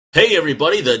Hey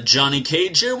everybody, the Johnny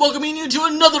Cage here, welcoming you to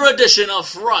another edition of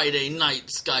Friday Night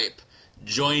Skype.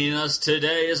 Joining us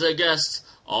today as a guest,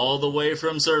 all the way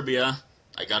from Serbia.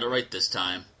 I got it right this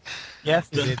time. Yes,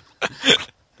 you did.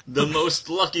 The most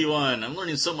lucky one. I'm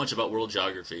learning so much about world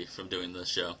geography from doing this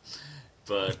show.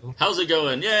 But how's it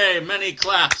going? Yay, many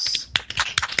claps.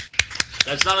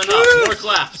 That's not enough. More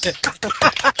claps.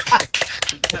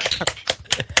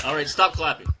 Alright, stop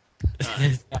clapping.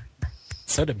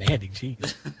 So demanding,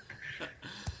 jeez.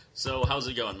 So, how's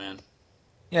it going, man?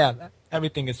 Yeah,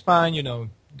 everything is fine,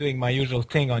 doing my usual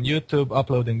thing on YouTube,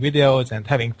 uploading videos and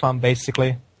having fun,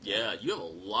 basically. Yeah, you have a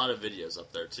lot of videos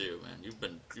up there too, man. You've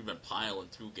been piling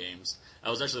through games. I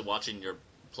was actually watching your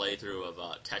playthrough of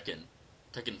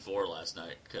Tekken 4 last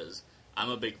night, because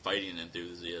I'm a big fighting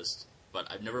enthusiast,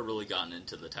 but I've never really gotten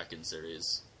into the Tekken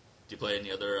series. Do you play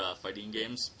any other fighting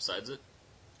games besides it?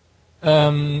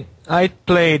 I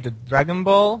played Dragon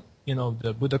Ball,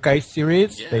 the Budokai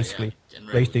series, basically. Yeah.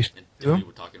 PlayStation 2. We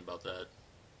were talking about that.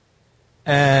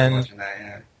 And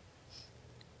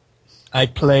I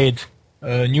played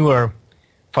a newer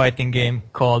fighting game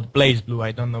called BlazBlue.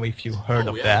 I don't know if you heard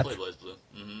of that. I played BlazBlue.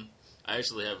 Mm-hmm. I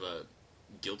actually have a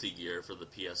Guilty Gear for the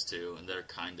PS2, and they're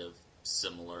kind of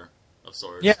similar of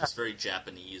sorts. Yeah. It's very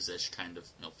Japanese-ish kind of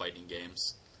fighting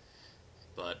games.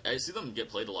 But I see them get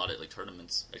played a lot at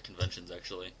tournaments, at conventions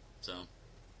actually. So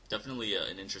definitely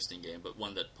an interesting game, but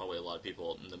one that probably a lot of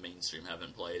people in the mainstream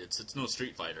haven't played. It's no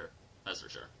Street Fighter, that's for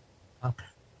sure. Okay.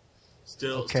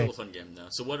 Still a fun game though.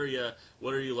 So what are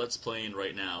you let's playing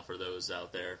right now for those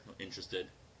out there interested?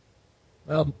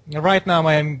 Well, right now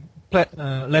I am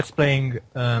let's playing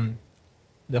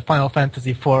the Final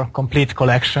Fantasy IV Complete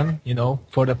Collection,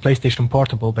 for the PlayStation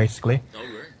Portable, basically. Oh,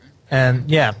 right.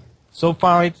 And yeah, so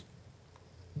far it's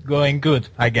going good,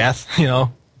 I guess.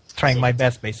 Trying my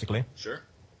best, basically. Sure.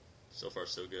 So far,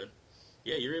 so good.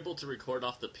 Yeah, you're able to record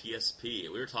off the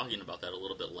PSP. We were talking about that a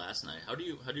little bit last night. How do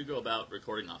you go about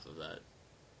recording off of that?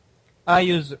 I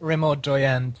use Remote Joy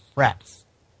and Fraps.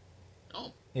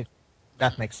 Oh. If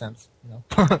that makes sense,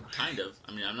 Kind of.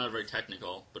 I mean, I'm not very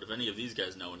technical, but if any of these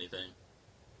guys know anything,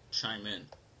 chime in.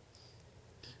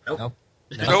 Nope. Nope.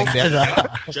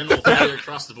 General failure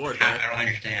across the board. I don't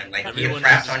understand. Like, you Everyone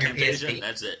fraps uses on your Camtasia, PSP?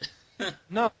 that's it.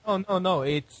 No.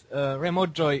 It's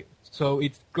Remote Joy, so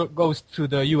it goes to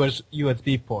the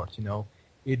USB port.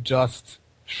 It just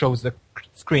shows the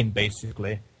screen,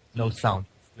 basically, no sound,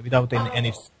 without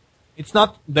any. It's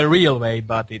not the real way,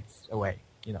 but it's a way.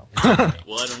 Well, I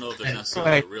don't know if there's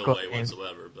necessarily a real way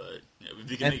whatsoever, but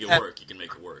if you can make it work, you can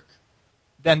make it work.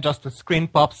 Then just the screen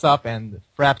pops up and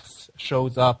Fraps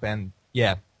shows up, and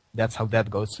yeah, that's how that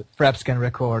goes. Fraps can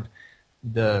record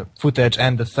the footage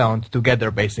and the sound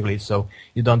together, basically, so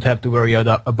you don't have to worry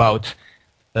about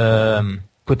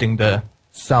putting the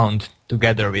sound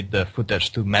together with the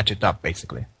footage to match it up,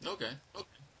 basically. Okay.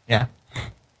 Yeah.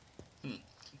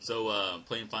 So,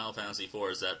 playing Final Fantasy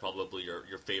IV, is that probably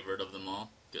your favorite of them all?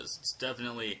 Because it's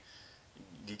definitely,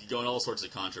 you could go in all sorts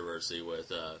of controversy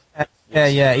with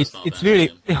Yeah. It's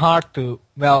really hard to.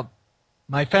 Well,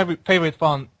 my favorite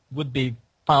one would be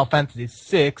Final Fantasy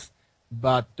VI,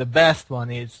 but the best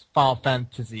one is Final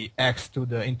Fantasy X to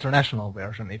the international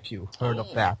version. If you heard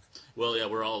of that. Well, yeah,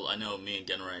 I know me and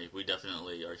Genray, we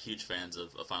definitely are huge fans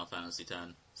of Final Fantasy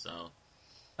X. So.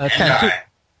 10-2.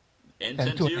 And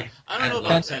 10-2? I don't know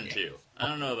about 10-2. I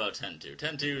don't know about 10-2.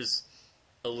 10-2's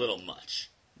a little much.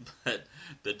 But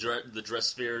the dress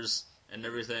spheres and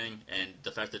everything, and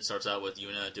the fact that it starts out with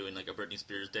Yuna doing like a Britney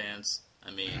Spears dance,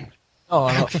 I mean... Oh,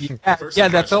 yeah,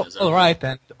 that's all right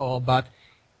and all, but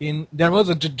there was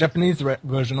a Japanese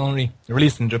version only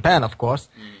released in Japan, of course,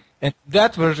 and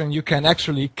that version you can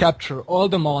actually capture all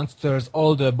the monsters,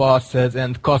 all the bosses,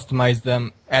 and customize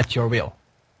them at your will.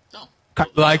 Oh.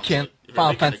 Like in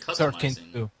Final Fantasy 13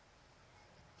 too.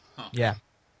 Huh. Yeah.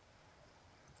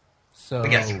 So... We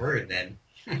got screwed then.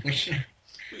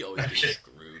 We always get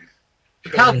screwed.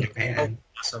 Japan.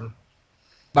 Awesome.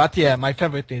 But yeah, my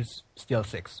favorite is still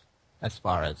 6, as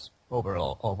far as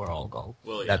overall goal.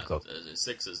 Well, yeah, that goes.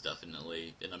 6 is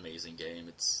definitely an amazing game.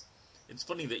 It's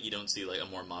funny that you don't see like a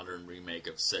more modern remake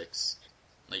of 6,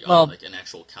 on like an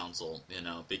actual console,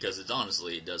 because it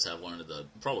does have one of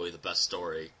probably the best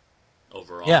story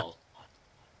overall. Yeah.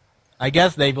 I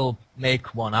guess they will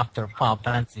make one after Final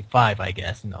Fantasy V, I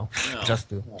guess, just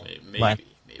to... Maybe.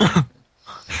 I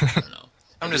don't know.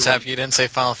 I'm just happy you didn't say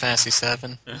Final Fantasy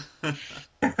VII.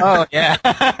 Oh, yeah.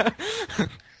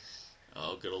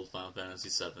 Oh, good old Final Fantasy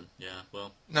VII. Yeah,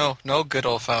 well... No good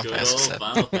old Final Good Fantasy old VII.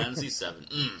 Final Fantasy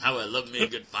VII. How I love me a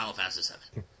good Final Fantasy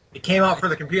VII. It came out for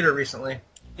the computer recently.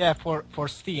 Yeah, for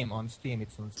Steam. On Steam,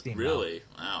 it's on Steam. Really?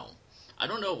 Wow. I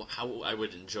don't know how I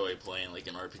would enjoy playing like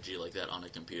an RPG like that on a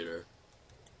computer.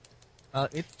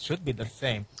 It should be the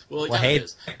same. Well, it kind of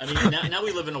is. I mean, now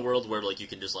we live in a world where like you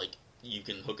can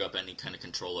hook up any kind of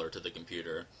controller to the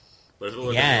computer. But if it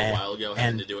was like a while ago,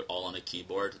 having to do it all on a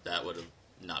keyboard, that would have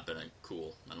not been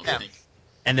cool. I don't think.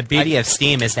 And the beauty of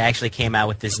Steam is they actually came out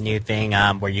with this new thing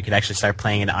where you could actually start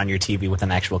playing it on your TV with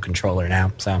an actual controller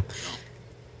now. So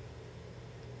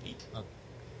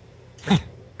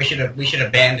we should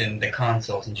abandon the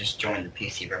consoles and just join the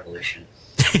PC revolution.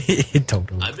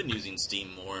 Totally. I've been using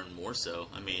Steam more and more so.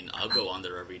 I mean, I'll go on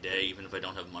there every day, even if I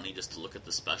don't have money, just to look at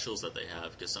the specials that they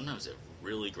have, because sometimes they have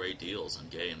really great deals on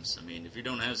games. I mean, if you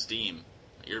don't have Steam,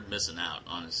 you're missing out,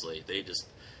 honestly.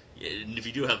 And if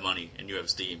you do have money and you have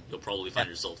Steam, you'll probably find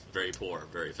yourself very poor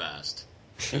very fast.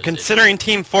 And considering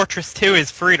Team Fortress 2 is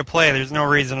free to play, there's no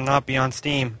reason to not be on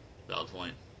Steam. Valid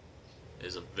point. It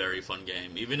is a very fun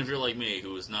game. Even if you're like me,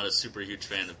 who is not a super huge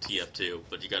fan of TF2,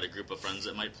 but you got a group of friends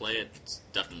that might play it, it's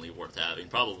definitely worth having.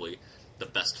 Probably the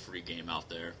best free game out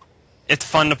there. It's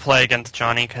fun to play against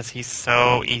Johnny because he's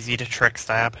so easy to trick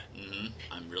stab.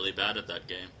 I'm really bad at that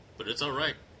game, but it's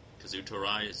alright. Kazu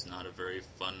Torai is not a very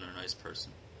fun or nice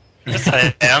person. Yes,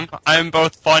 I am. I'm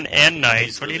both fun and nice.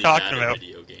 He's What really are you talking bad about? At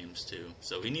video games too,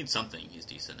 so he needs something he's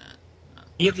decent at.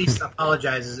 He at least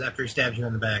apologizes after he stabs you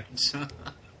in the back.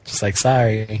 Just like,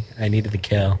 sorry, I needed the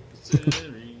kill.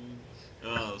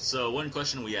 So one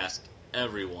question we ask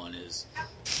everyone is,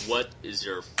 what is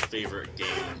your favorite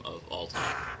game of all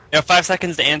time? You have 5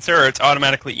 seconds to answer, or it's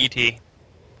automatically ET.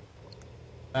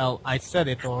 Well, I said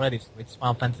it already, so it's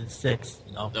Final Fantasy VI,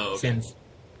 okay. Since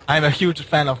I'm a huge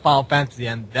fan of Final Fantasy,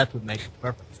 and that would make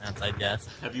perfect sense, I guess.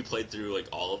 Have you played through like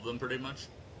all of them pretty much?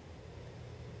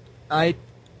 I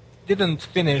didn't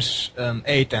finish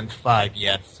 8 and 5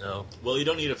 yet, so... Well, you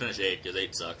don't need to finish 8, because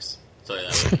 8 sucks. I'll tell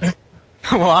you that way.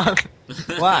 What?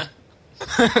 What?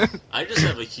 I just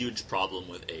have a huge problem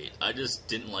with 8. I just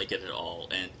didn't like it at all.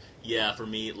 And yeah, for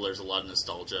me, there's a lot of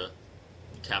nostalgia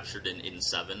captured in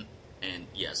 7. And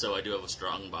yeah, so I do have a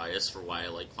strong bias for why I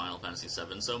like Final Fantasy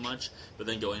 7 so much. But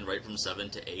then going right from 7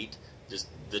 to 8, just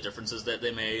the differences that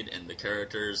they made, and the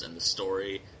characters, and the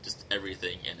story, just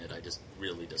everything in it, I just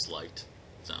really disliked.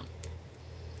 So,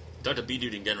 talk to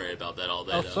B-Dude and Genray about that all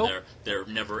day, though. Their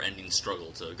never-ending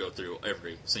struggle to go through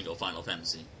every single Final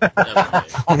Fantasy ever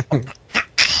made.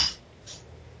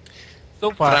 So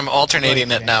far, But I'm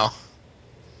alternating it now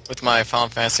with my Final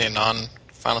Fantasy and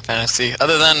non-Final Fantasy.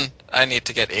 Other than I need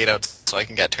to get 8 out so I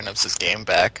can get Turnips' game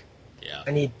back. Yeah.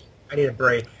 I need a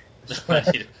break.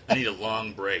 I need a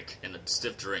long break and a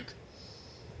stiff drink.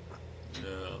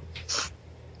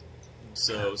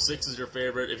 So 6 is your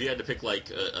favorite. If you had to pick like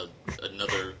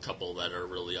another couple that are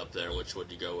really up there, which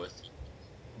would you go with?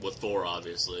 With 4,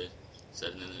 obviously.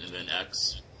 And then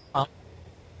X.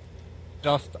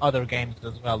 just other games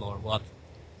as well, or what?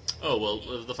 Oh,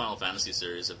 well, the Final Fantasy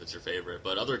series, if it's your favorite,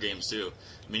 but other games too.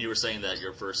 I mean, you were saying that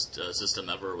your first system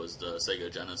ever was the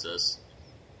Sega Genesis.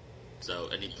 So,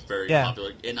 any very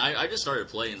popular... And I just started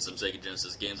playing some Sega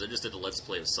Genesis games. I just did a Let's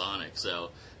Play of Sonic,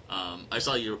 so... I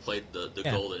saw you played the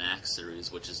Golden Axe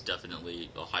series, which is definitely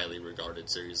a highly regarded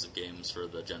series of games for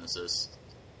the Genesis.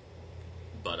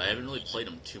 But I haven't really played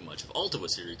them too much. If Alta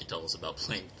was here, you could tell us about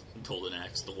playing Golden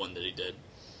Axe, the one that he did.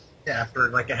 Yeah, for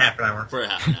like a half an hour. For a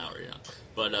half an hour, yeah.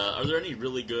 But are there any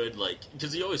really good, like...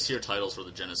 Because you always hear titles for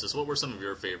the Genesis. What were some of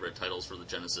your favorite titles for the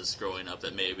Genesis growing up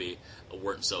that maybe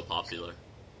weren't so popular?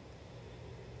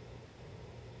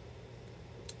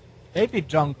 Maybe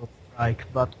Jungle Strike,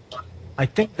 but I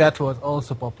think that was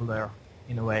also popular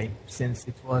in a way, since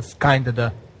it was kind of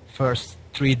the first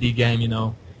 3D game, you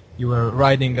know. You were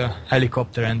riding a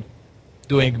helicopter and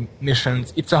doing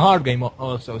missions. It's a hard game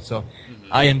also, so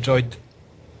I enjoyed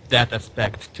that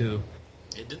aspect too.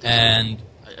 I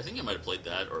think I might have played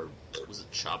that, or was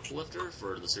it Choplifter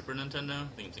for the Super Nintendo? I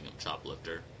think I'm thinking of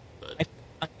Choplifter. But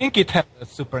I think it had a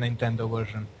Super Nintendo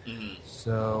version,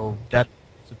 so that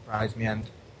surprised me. And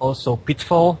also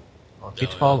Pitfall, or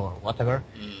or whatever.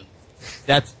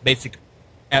 That's basic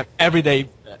everyday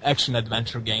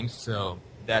action-adventure games, so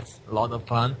that's a lot of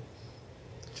fun.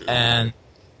 True. And,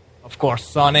 of course,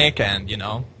 Sonic and, you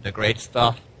know, the great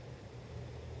stuff.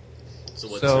 So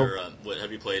what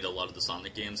have you played a lot of the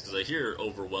Sonic games? Because I hear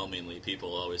overwhelmingly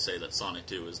people always say that Sonic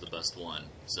 2 is the best one.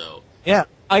 So yeah,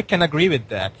 I can agree with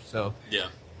that. So yeah,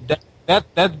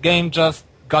 that game just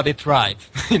got it right,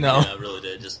 you know. Yeah, it really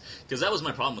did. Just because that was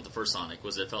my problem with the first Sonic,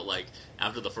 was it felt like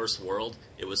after the first world,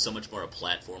 it was so much more a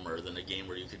platformer than a game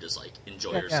where you could just like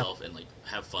enjoy yourself and like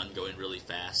have fun going really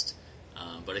fast.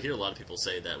 But I hear a lot of people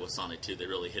say that with Sonic 2, they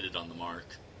really hit it on the mark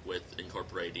with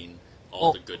incorporating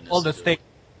all the goodness. All the stakes.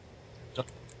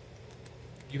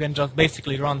 you can just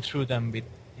basically run through them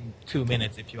in 2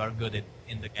 minutes if you are good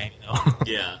in the game, you know.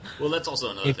 Yeah. Well, that's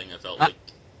also another thing I felt like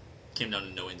came down to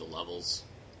knowing the levels.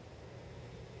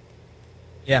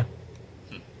 Yeah.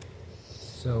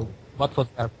 So, what was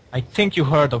that? I think you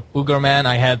heard of Boogerman.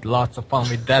 I had lots of fun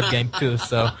with that game too,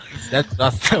 so that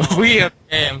was a weird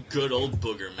game. Good old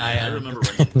Boogerman. I remember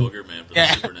renting Boogerman for the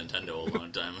Super Nintendo a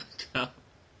long time ago.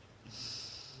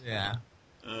 Yeah.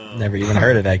 Never even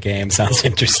heard of that game. Sounds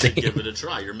interesting. Give it a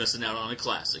try. You're missing out on a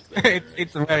classic there.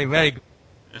 It's very, very good.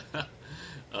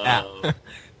 Yeah.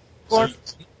 So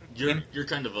you're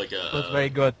kind of like It was very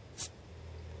good.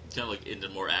 kind of like into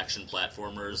more action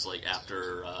platformers, like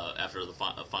after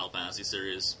the Final Fantasy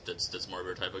series. That's more of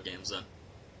your type of games then.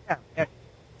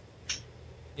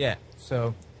 Yeah.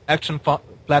 So action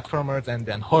platformers and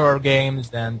then horror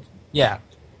games and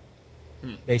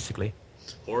basically.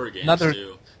 Horror games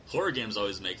too. Horror games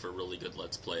always make for really good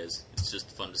Let's Plays. It's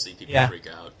just fun to see people freak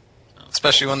out. So.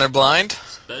 Especially when they're blind.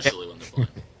 Especially when they're blind.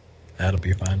 That'll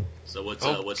be fun. So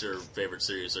what's your favorite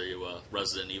series? Are you a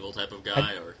Resident Evil type of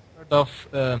guy, or? Heard of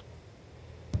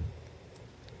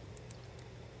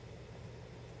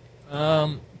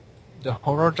the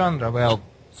horror genre? Well,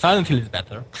 Silent Hill is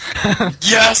better.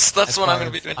 Yes, that's what I'm far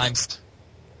going to be as doing I'm- next.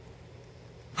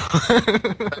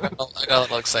 I got a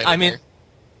little excited. I mean, here.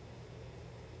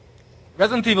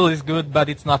 Resident Evil is good, but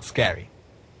it's not scary.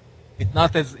 It's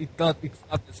not as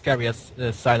scary as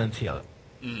Silent Hill,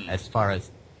 as far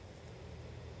as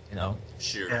you know.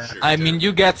 Sure. I mean,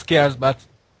 you get scares, but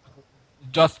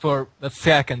just for a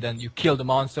second, and you kill the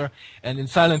monster. And in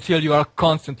Silent Hill, you are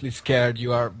constantly scared.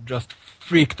 You are just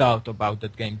freaked out about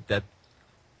that game. That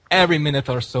every minute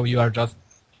or so, you are just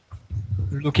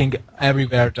looking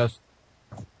everywhere. Just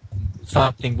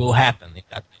something will happen in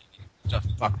that game. Just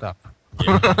fucked up.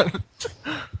 Yeah.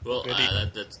 Well,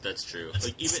 that's true.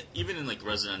 Like even in like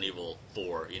Resident Evil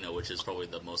 4, which is probably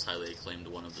the most highly acclaimed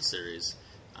one of the series.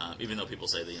 Even though people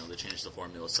say that they changed the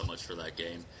formula so much for that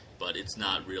game, but it's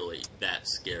not really that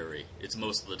scary. It's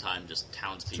most of the time just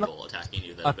townspeople attacking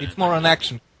you. But it's more an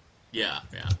action. Yeah.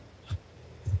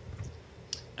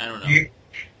 I don't know. Do you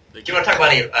want to talk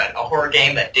about a horror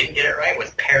game that didn't get it right?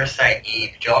 Was Parasite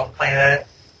Eve? Did you all play that?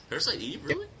 Parasite Eve,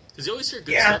 really? Because you always hear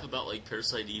good stuff about like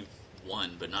Parasite Eve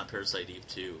 1, but not Parasite Eve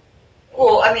 2.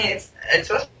 Well, I mean, it's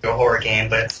supposed to be a horror game,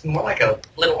 but it's more like a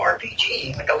little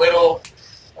RPG, a little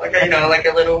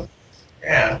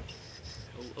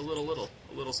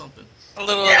Something. A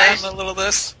little of that and a little of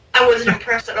this. I wasn't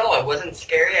impressed at all. It wasn't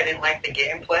scary. I didn't like the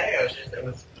gameplay. It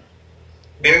was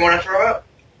made me want to throw up.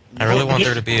 I really want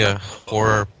there to be a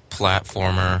horror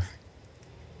platformer.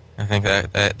 I think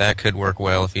that could work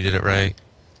well if you did it right.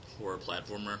 Horror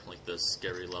platformer, like the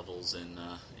scary levels in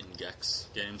Gex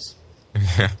games.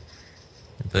 Yeah,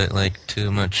 but like too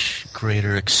much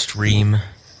greater extreme.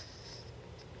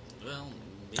 Well,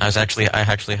 I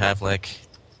actually have like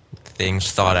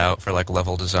things thought out for like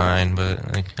level design,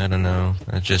 but like I don't know,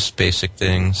 just basic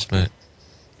things. But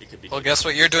it could be. Well, guess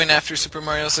what you're doing after Super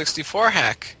Mario 64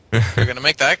 hack? You're gonna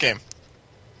make that game.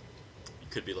 It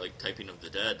could be like Typing of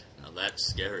the Dead. Now that's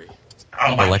scary.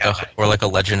 Oh my god. or like a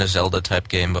Legend of Zelda type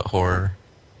game, but horror.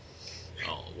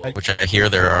 Oh, well, Which I hear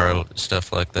there are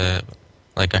stuff like that.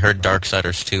 Like I heard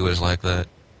Darksiders 2 is like that.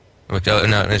 Like, oh,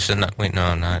 no, it's not. Wait,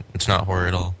 no, not. It's not horror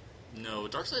at all. no,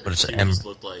 Darksiders But it's 2 M. just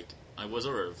looked like. I was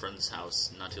over at a friend's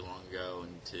house not too long ago,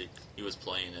 and he was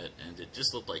playing it, and it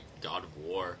just looked like God of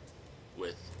War,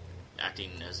 with acting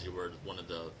as you were one of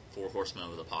the 4 horsemen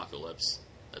of the apocalypse.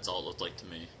 That's all it looked like to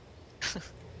me.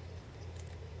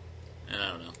 And I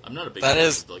don't know. I'm not a big fan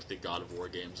of like the God of War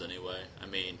games anyway. I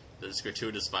mean, there's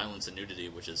gratuitous violence and nudity,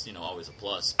 which is always a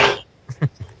plus.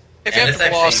 If you have to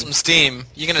pull off some steam,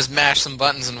 you can just mash some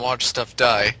buttons and watch stuff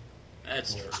die.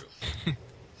 That's true.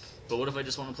 But what if I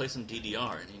just want to play some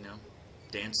DDR and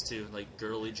dance to like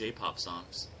girly J-pop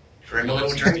songs? Drink a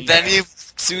little drink. Then you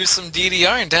do some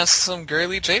DDR and dance to some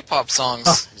girly J-pop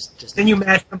songs. Just Then you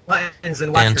mash some buttons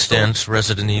and watch Dance your Dance,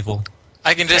 Resident Evil.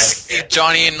 I can just see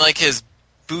Johnny in like his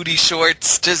booty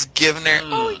shorts, just giving her.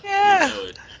 Oh yeah.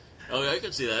 Oh, I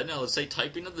could see that. Now let's say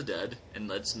Typing of the Dead, and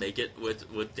let's make it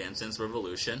with Dance Dance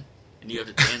Revolution, and you have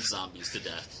to dance zombies to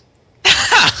death.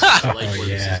 I like where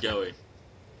this is going.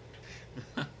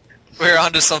 We're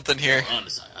onto something here.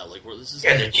 I like where this is You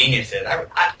guys going. are geniuses.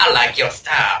 I like your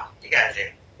style. You guys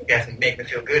make me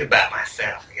feel good about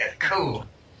myself. You guys are cool.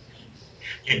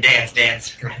 You dance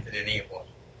Resident Evil.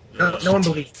 No one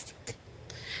believes.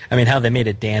 I mean, how they made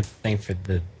a dance thing for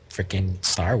the freaking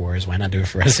Star Wars. Why not do it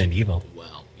for Resident Evil?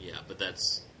 Well, yeah, but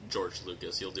that's George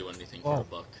Lucas. He'll do anything for a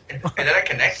buck. Is that a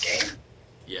Connect game?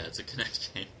 Yeah, it's a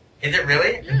Connect game. Is it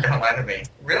really? Yeah. Don't lie to me.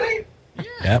 Really? Yeah.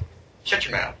 Yep. Shut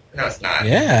your mouth. No, it's not.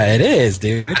 Yeah, it is,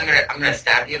 dude. I'm gonna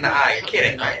stab you in the eye. You're How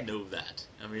kidding, did I right? not know that?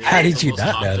 I mean, How it's did you the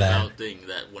most not know talked that? about thing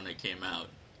that when it came out.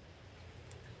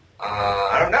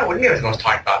 I don't know. What do you mean it was the most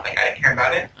talked about thing? I didn't hear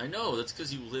about it. I know, that's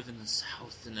because you live in the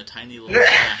South in a tiny little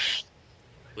shack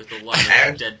with a lot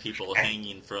of dead people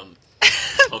hanging from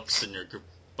hooks in your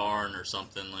barn or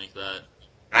something like that.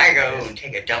 I go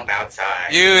take a dump outside.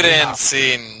 You didn't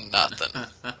see nothing.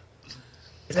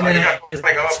 Isn't Oh, it? yeah, if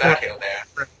I go up that hill there.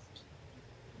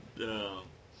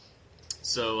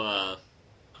 So,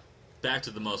 back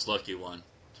to the most lucky one.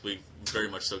 We very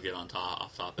much still get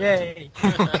off topic. Yay!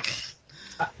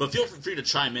 But feel free to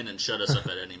chime in and shut us up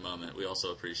at any moment. We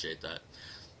also appreciate that.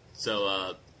 So,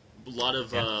 a lot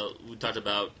of we talked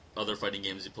about other fighting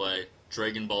games you play.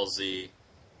 Dragon Ball Z.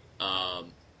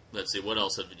 Let's see, what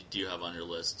else do you have on your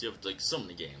list? You have like so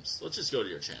many games. Let's just go to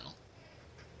your channel.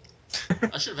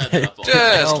 I should have had that up all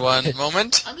Just one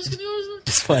moment. I'm just gonna go.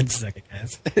 Just 1 second,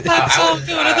 guys. Let's all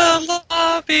go to the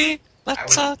lobby.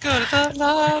 Let's all go to the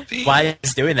lobby. While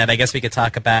it's doing that, I guess we could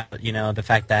talk about, the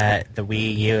fact that the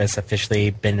Wii U has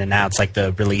officially been announced, like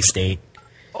the release date.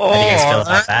 How do you guys feel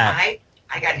about that?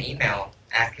 I got an email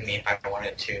asking me if I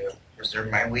wanted to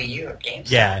reserve my Wii U games.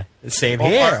 Yeah, same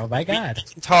here. Oh my god.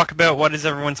 Talk about what is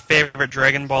everyone's favorite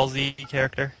Dragon Ball Z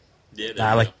character. Yeah,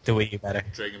 I like the Wii U better.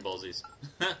 Dragon Ball Z's.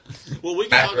 Well, we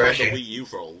can talk about the Wii U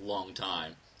for a long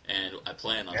time, and I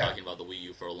plan on talking about the Wii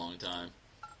U for a long time.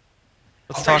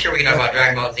 I'm pretty sure we can talk about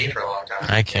Dragon Ball Z for a long time.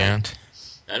 I can't.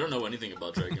 I don't know anything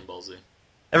about Dragon Ball Z.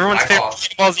 Everyone's My favorite fault.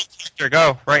 Dragon Ball Z character.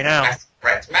 Go right now.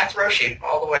 Matt's Roshi,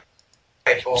 all the way.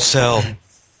 Full. Cell. I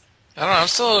don't know, I'm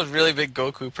still a really big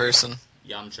Goku person.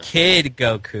 Yamcha. Kid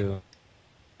Goku.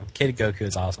 Kid Goku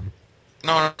is awesome.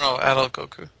 No, adult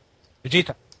Goku.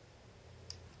 Vegeta.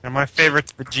 And my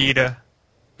favorite's Vegeta.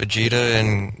 Vegeta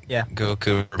and Yeah.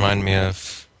 Goku remind me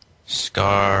of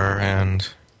Scar and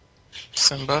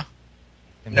Simba.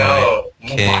 No.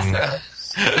 King.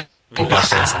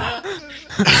 Mufasa.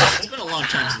 It's been a long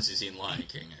time since you've seen Lion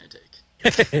King, I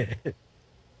take.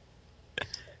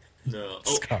 No.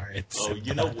 Scar.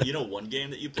 You know one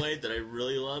game that you played that I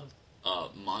really loved?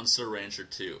 Monster Rancher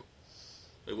 2.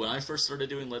 Like, when I first started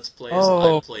doing Let's Plays,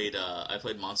 I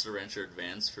played Monster Rancher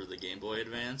Advance for the Game Boy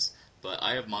Advance, but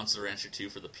I have Monster Rancher 2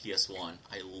 for the PS1.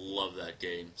 I love that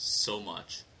game so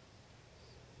much.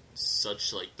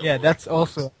 Such like the That's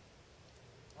also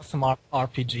awesome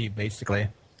RPG, basically.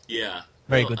 Yeah.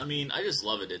 Very good. I mean, I just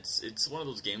love it. It's one of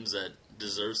those games that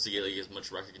deserves to get like as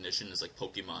much recognition as like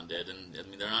Pokemon did, and I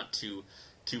mean they're not too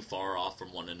far off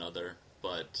from one another,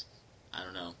 but I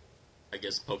don't know. I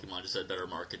guess Pokemon just had better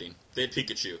marketing. They had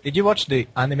Pikachu. Did you watch the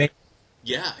anime?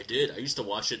 Yeah, I did. I used to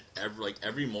watch it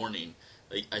every morning.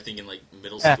 Like I think in like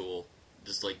middle school,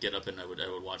 just like get up and I would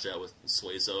watch that with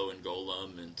Suezo and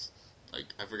Golem and like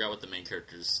I forgot what the main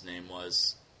character's name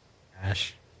was.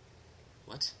 Ash.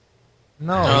 What?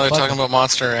 No, No, they're talking about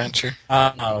Monster Rancher.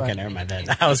 Okay, never mind then.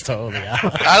 I was totally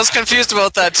out. I was confused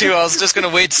about that too. I was just gonna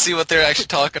wait to see what they're actually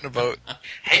talking about.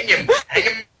 Hang him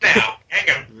now. Hang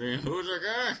him. I mean, who's that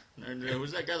guy?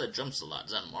 Who's that guy that jumps a lot?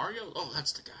 Is that Mario? Oh,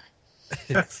 that's the guy.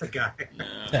 That's the guy. No.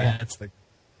 That's the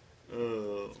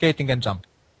Skating and jump.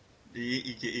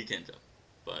 He can jump,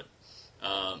 but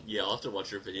yeah, I'll have to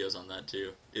watch your videos on that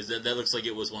too. That looks like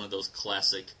it was one of those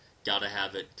classic, gotta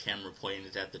have it, camera playing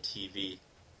it at the TV,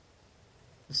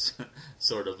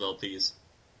 sort of LPs.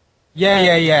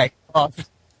 Yeah.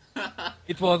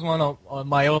 It was one of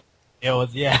my old videos,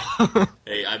 yeah.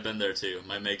 Hey, I've been there too.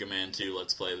 My Mega Man 2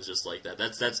 Let's Play was just like that.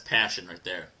 That's passion right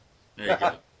there. There you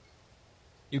go.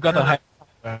 You got a high.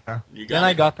 You got Then it.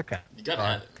 I got the cat. You gotta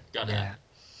have it. Gotta Yeah.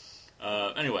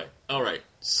 have it. Anyway, all right.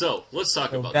 So let's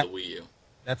talk So about that- the Wii U.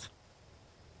 That's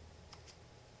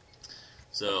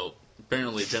So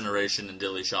apparently, Generation and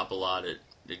Dilly shop a lot at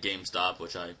GameStop,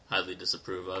 which I highly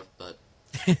disapprove of. But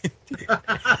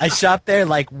I shopped there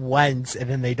like once, and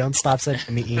then they don't stop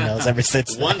sending me emails ever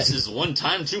since. once then. is one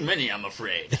time too many, I'm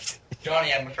afraid.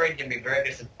 Johnny, I'm afraid you're going to be very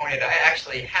disappointed. I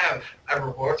actually have a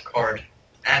rewards card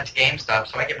at GameStop,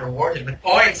 so I get rewarded with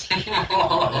points.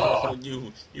 Oh,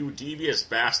 you devious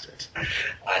bastard.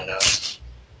 I know.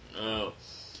 Oh,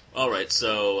 all right.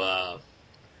 So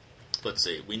let's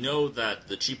see. We know that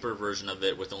the cheaper version of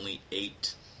it, with only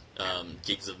 8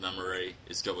 gigs of memory,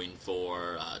 is going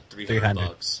for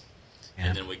 $300. Yeah.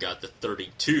 And then we got the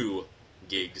 32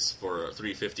 gigs for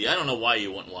 $350. I don't know why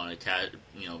you wouldn't want to,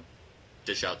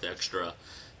 dish out the extra,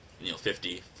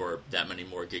 50 for that many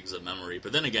more gigs of memory.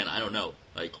 But then again, I don't know,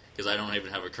 because I don't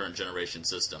even have a current generation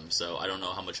system, so I don't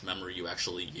know how much memory you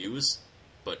actually use.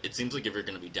 But it seems like if you're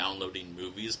going to be downloading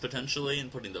movies potentially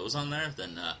and putting those on there,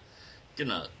 then you're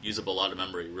going to use up a lot of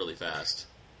memory really fast.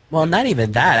 Well, not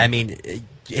even that. I mean,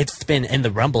 it's been in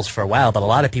the rumbles for a while, but a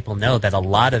lot of people know that a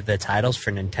lot of the titles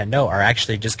for Nintendo are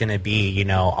actually just going to be,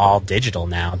 all digital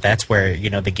now. That's where,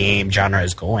 the game genre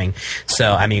is going.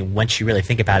 So, I mean, once you really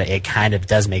think about it, it kind of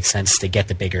does make sense to get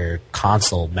the bigger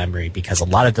console memory because a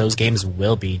lot of those games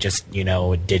will be just,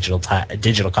 digital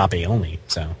copy only.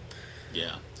 So.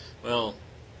 Yeah. Well,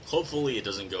 hopefully it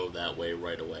doesn't go that way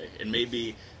right away. And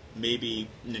maybe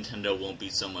Nintendo won't be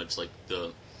so much like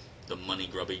the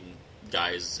money-grubbing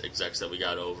execs that we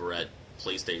got over at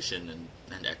PlayStation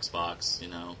and Xbox,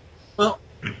 Well,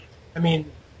 I mean,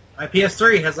 my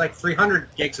PS3 has like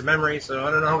 300 gigs of memory, so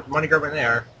I don't know how much money grubbing they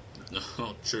are.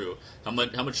 No, true. How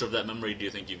much of that memory do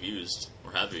you think you've used,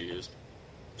 or have you used?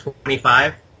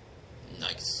 25.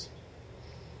 Nice.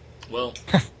 Well,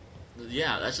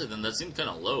 yeah, actually, then that seems kind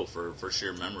of low for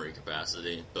sheer memory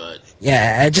capacity, but...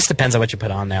 Yeah, it just depends on what you put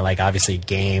on there. Like, obviously,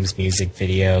 games, music,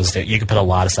 videos, you can put a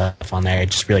lot of stuff on there. It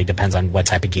just really depends on what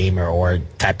type of gamer or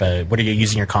what are you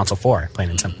using your console for, plain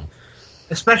and simple.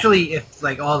 Especially if,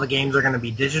 like, all the games are going to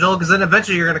be digital, because then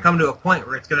eventually you're going to come to a point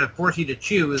where it's going to force you to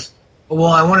choose, well,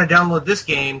 I want to download this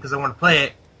game because I want to play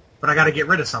it, but I got to get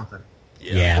rid of something.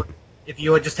 Yeah. If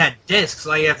you had just had discs,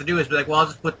 all you have to do is be like, well, I'll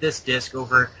just put this disc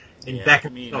over...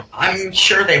 I'm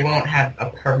sure they won't have a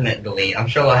permanent delete. I'm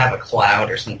sure they'll have a cloud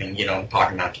or something,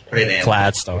 talking about to put it in.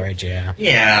 Cloud storage, yeah.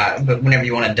 Yeah, but whenever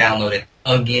you want to download it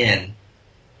again.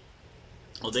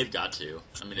 Well, they've got to.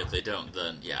 I mean, if they don't,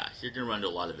 then, yeah, you're going to run into a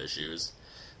lot of issues.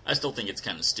 I still think it's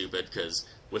kind of stupid, because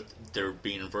with there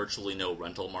being virtually no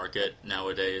rental market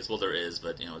nowadays, well, there is,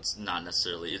 but, it's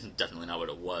definitely not what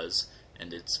it was,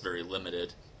 and it's very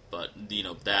limited. But,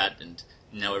 that and...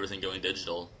 now everything going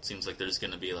digital, it seems like there's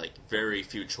going to be like very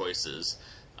few choices,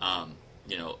 of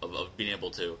being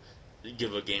able to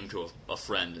give a game to a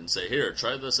friend and say, here,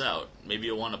 try this out. Maybe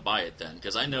you'll want to buy it then.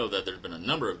 Because I know that there's been a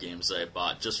number of games that I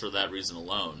bought just for that reason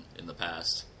alone in the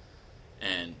past.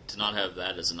 And to not have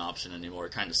that as an option anymore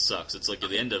kind of sucks. It's like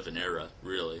the end of an era,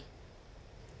 really.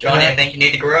 Johnny, I think you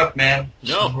need to grow up, man.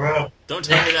 No, grow up. Don't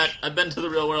tell me that. I've been to the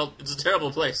real world. It's a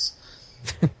terrible place.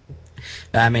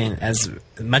 I mean, as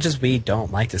much as we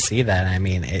don't like to see that, I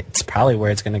mean, it's probably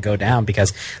where it's going to go down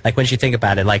because, like, once you think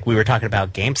about it, like we were talking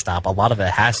about GameStop, a lot of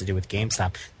it has to do with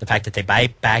GameStop. The fact that they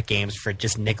buy back games for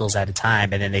just nickels at a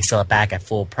time and then they sell it back at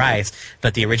full price,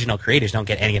 but the original creators don't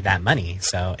get any of that money.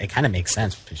 So it kind of makes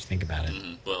sense if you think about it.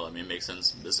 Mm-hmm. Well, I mean, it makes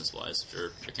sense business-wise.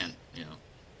 Sure, I can't,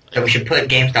 So we should put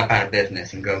GameStop out of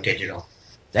business and go digital.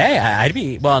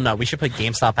 Hey, no, we should put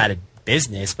GameStop out of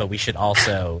business, but we should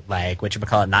also, like,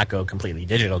 not go completely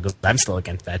digital, because I'm still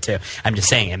against that too. I'm just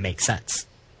saying it makes sense.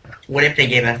 What if they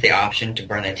gave us the option to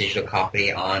burn that digital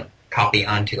copy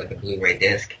onto like a Blu-ray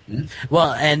disc?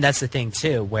 Well, and that's the thing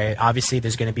too, where obviously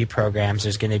there's going to be programs,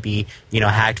 there's going to be,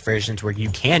 hacked versions where you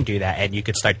can do that, and you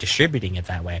could start distributing it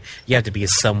that way. You have to be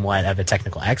somewhat of a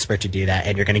technical expert to do that,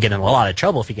 and you're going to get in a lot of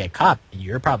trouble if you get caught.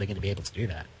 You're probably going to be able to do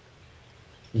that.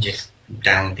 Just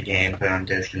download the game, put it on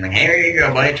disc, and like, hey, here you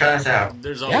go, buddy, try this out.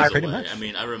 There's always a way. Much. I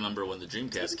mean, I remember when the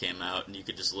Dreamcast came out, and you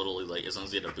could just literally, like, as long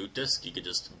as you had a boot disc, you could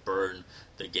just burn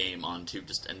the game onto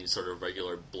just any sort of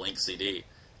regular blank CD,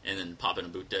 and then pop in a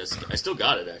boot disc. I still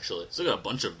got it, actually. Still got a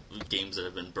bunch of games that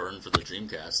have been burned for the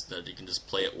Dreamcast that you can just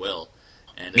play at will.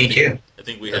 And Me too. I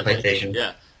think we the had, PlayStation.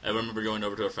 yeah, I remember going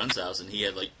over to a friend's house, and he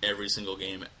had, like, every single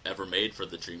game ever made for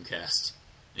the Dreamcast.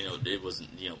 It wasn't,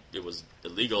 it was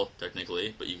illegal,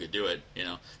 technically, but you could do it,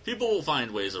 People will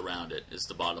find ways around it, is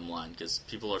the bottom line, because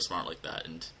people are smart like that,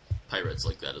 and pirates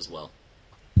like that as well.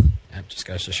 That just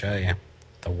goes to show you,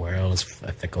 the world is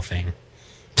a fickle thing.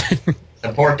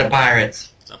 Support the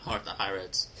pirates. Support the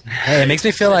pirates. Hey, it makes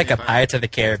me feel like a Pirates of the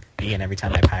Caribbean every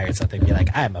time I pirate something. Be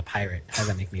like, I am a pirate. How does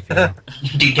that make me feel?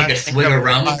 Do you take a swig of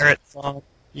rum? Pirate song.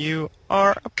 You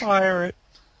are a pirate.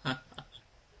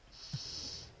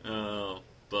 Oh.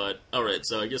 But, alright,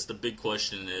 so I guess the big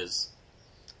question is,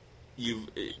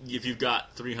 if you've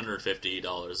got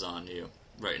 $350 on you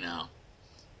right now,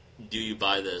 do you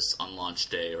buy this on launch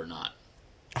day or not?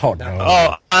 Oh, no.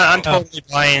 Oh, I'm totally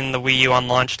buying the Wii U on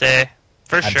launch day.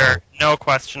 For sure. Totally. No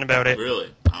question about it.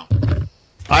 Really? Oh.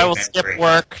 I will skip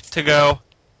work to go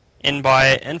and buy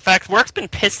it. In fact, work's been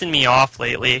pissing me off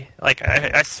lately. Like,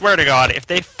 I swear to God, if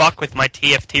they fuck with my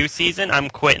TF2 season, I'm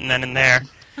quitting then and there.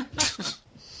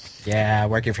 Yeah,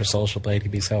 working for Social Blade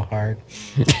can be so hard.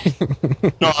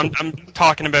 No, I'm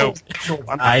talking about...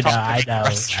 I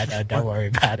know. Don't worry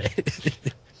about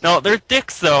it. No, they're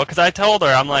dicks, though, because I told her,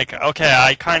 I'm like, okay,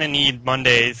 I kind of need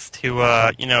Mondays to,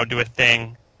 do a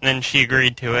thing. And then she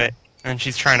agreed to it. And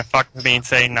she's trying to fuck with me and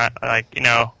say, I'm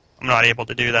not able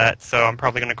to do that. So I'm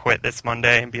probably going to quit this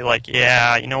Monday and be like,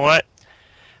 yeah, you know what?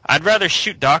 I'd rather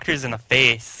shoot doctors in the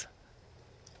face.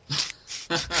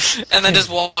 And then just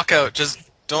walk out. Just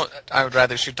don't. I would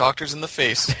rather shoot doctors in the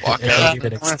face. Walk Yeah, out. you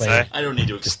could I wanna explain. say. I don't need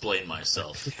to explain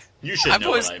myself. You should I've know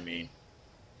always- what I mean.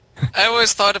 I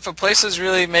always thought if a place is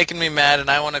really making me mad and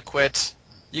I want to quit,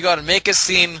 you got to make a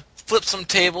scene, flip some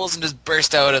tables, and just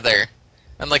burst out of there.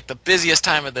 And like the busiest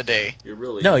time of the day. You're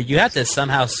really No, you have to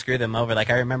somehow screw them over.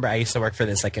 Like I remember, I used to work for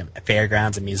this like a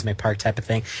fairgrounds amusement park type of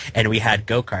thing, and we had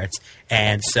go karts.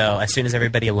 And so as soon as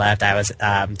everybody left, I was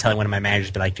telling one of my managers,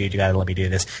 to be like, "Dude, you gotta let me do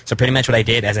this." So pretty much what I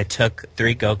did is I took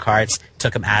 3 go karts,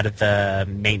 took them out of the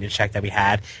maintenance check that we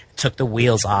had, took the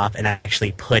wheels off, and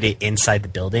actually put it inside the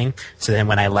building. So then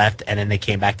when I left, and then they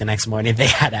came back the next morning, they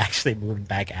had actually moved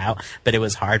back out. But it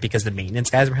was hard because the maintenance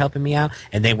guys were helping me out,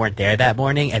 and they weren't there that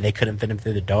morning, and they couldn't fit them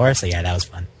through the door. So yeah, that was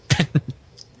fun. Man,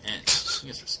 you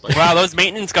guys are spicy. Wow, those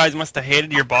maintenance guys must have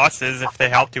hated your bosses if they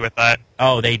helped you with that.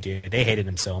 Oh, they do. They hated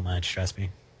him so much. Trust me.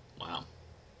 Wow.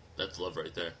 That's love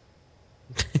right there.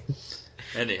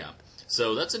 Anyhow,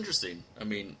 so that's interesting. I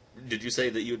mean, did you say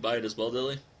that you would buy it as well,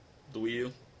 Dilly? The Wii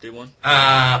U? Day one?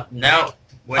 No.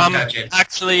 Wouldn't touch it.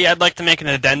 Actually, I'd like to make an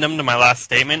addendum to my last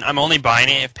statement. I'm only buying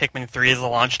it if Pikmin 3 is a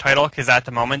launch title, because at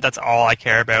the moment, that's all I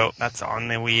care about. That's on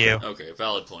the Wii U. Okay,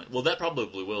 valid point. Well, that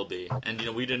probably will be. And, you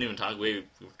know, we didn't even talk. We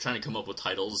were trying to come up with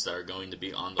titles that are going to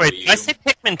be on the Wait, Wii U. did I say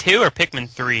Pikmin 2 or Pikmin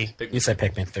 3? Pikmin You said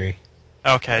Pikmin 3.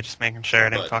 Okay, just making sure I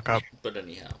didn't fuck up. But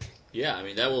anyhow, yeah, I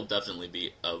mean, that will definitely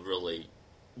be a really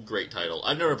great title.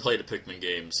 I've never played a Pikmin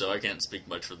game, so I can't speak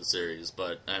much for the series,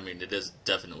 but, I mean, it is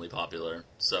definitely popular.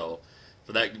 So,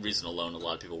 for that reason alone, a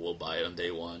lot of people will buy it on day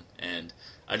one. And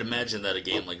I'd imagine that a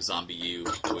game like Zombie U,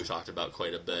 that we've talked about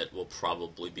quite a bit, will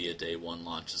probably be a day one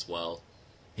launch as well.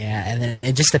 Yeah, and then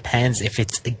it just depends if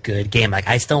it's a good game. Like,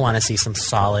 I still want to see some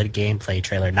solid gameplay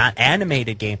trailer, not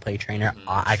animated gameplay trailer,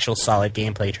 actual solid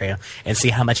gameplay trailer, and see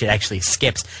how much it actually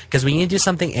skips. Because when you do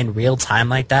something in real time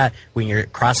like that, when you're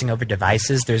crossing over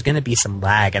devices, there's going to be some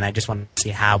lag, and I just want to see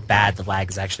how bad the lag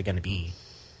is actually going to be.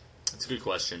 It's a good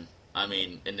question. I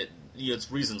mean, and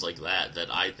it's reasons like that that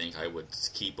I think I would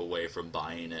keep away from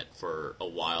buying it for a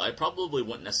while. I probably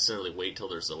wouldn't necessarily wait till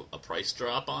there's a price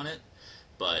drop on it,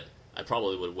 but I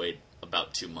probably would wait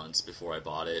about 2 months before I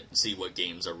bought it and see what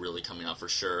games are really coming out for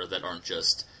sure that aren't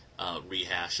just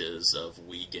rehashes of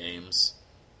Wii games.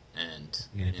 And,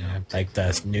 You know, like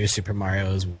the new Super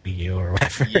Mario's Wii U or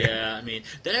whatever. yeah, I mean,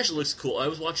 that actually looks cool. I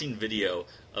was watching video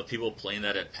of people playing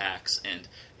that at PAX, and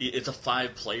it's a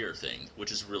 5-player thing, which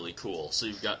is really cool. So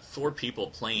you've got 4 people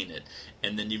playing it,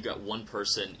 and then you've got one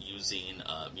person using,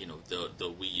 the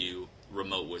Wii U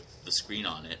remote with the screen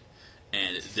on it,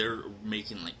 and they're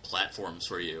making, like, platforms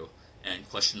for you and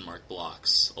question mark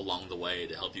blocks along the way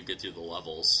to help you get through the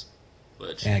levels.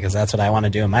 Which, Yeah, because that's what I want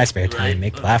to do in my spare time, right?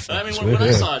 make platforms. I mean, when I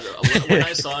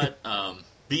Woohoo. saw it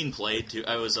being played, too,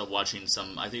 I was watching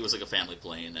I think it was like a family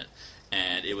playing it,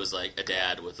 and it was like a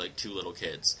dad with like 2 little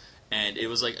kids, and it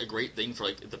was like a great thing for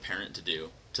like the parent to do,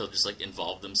 to just like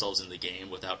involve themselves in the game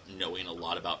without knowing a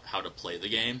lot about how to play the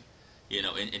game, you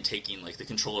know, and taking like the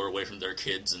controller away from their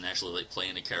kids and actually like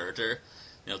playing a character.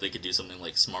 You know, they could do something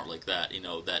like smart like that, you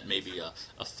know, that maybe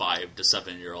a 5 to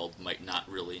 7-year-old might not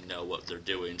really know what they're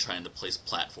doing, trying to place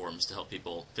platforms to help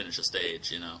people finish a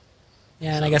stage, you know.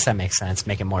 Yeah, and I guess that makes sense.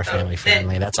 Make it more family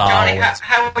friendly. That's all. Johnny,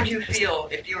 how would you feel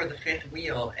if you were the 5th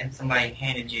wheel and somebody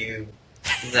handed you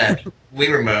that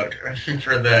Wii remote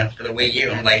for the Wii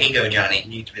U? I'm like, here you go, Johnny. You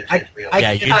need to be the 5th wheel.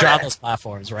 Yeah, you draw those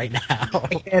platforms right now. I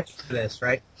can answer this,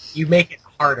 right? You make it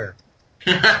harder.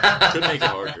 Could make it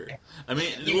harder. I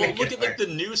mean, well, look at like the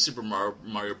new Super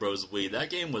Mario Bros. Wii. That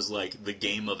game was like the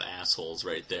game of assholes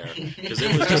right there, because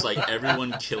it was just like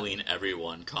everyone killing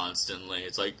everyone constantly.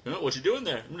 It's like, oh, what you doing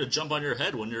there? I'm gonna jump on your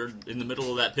head when you're in the middle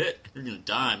of that pit. You're gonna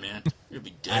die, man. You're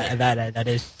gonna be dead. That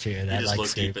is true. You That just like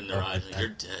look deep in their eyes and you're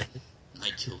dead.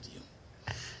 I killed you.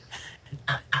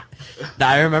 No,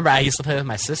 I remember I used to play with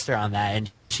my sister on that,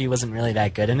 and she wasn't really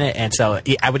that good in it, and so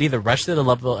I would either rush through the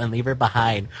level and leave her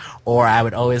behind, or I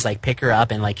would always like pick her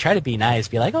up and like try to be nice,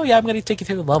 be like, "Oh yeah, I'm going to take you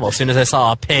through the level." As soon as I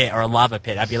saw a pit or a lava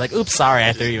pit, I'd be like, "Oops, sorry,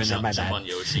 I threw you in there, my Jump bad." on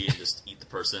Yoshi and just eat the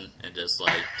person and just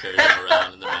like carry them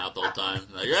around in the mouth all the time.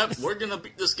 Like, yep, we're gonna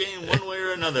beat this game one way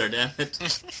or another. Damn it,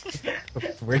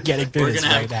 We're getting through we're this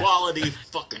gonna right have now. quality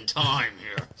fucking time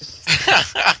here.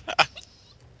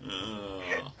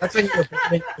 That's when you're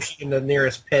putting Yoshi in the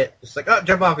nearest pit. It's like, oh,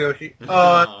 jump off, Yoshi.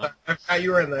 Oh, I forgot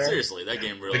you were in there. Seriously, that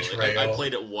game really. Betrayal. I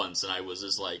played it once and I was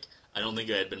just like, I don't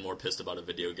think I had been more pissed about a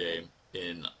video game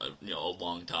in a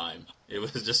long time. It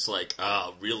was just like,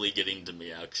 really getting to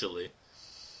me actually.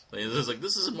 Like, it was like,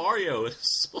 this is Mario.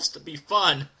 It's supposed to be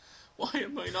fun. Why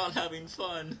am I not having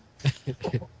fun?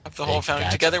 Have the whole family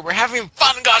Gotcha. together. We're having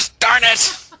fun, gosh darn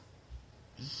it!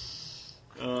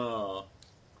 Oh.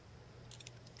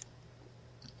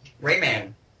 Rayman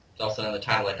is also another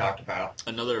title I talked about.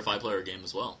 Another 5-player game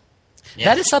as well.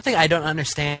 That is something I don't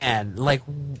understand. Like,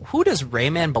 who does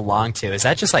Rayman belong to? Is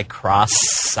that just like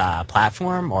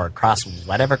cross-platform or cross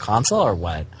whatever console or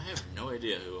what? I have no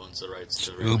idea who owns the rights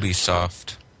to Rayman.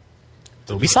 Ubisoft.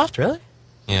 Ubisoft, really?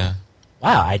 Yeah.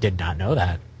 Wow, I did not know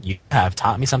that. You have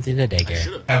taught me something today, I Gary.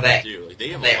 should have Have known they- too. Like, they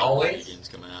have have they a lot of always? games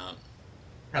coming out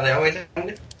Have they always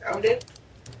owned it?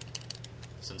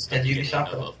 since Has the beginning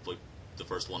Ubisoft- of like, the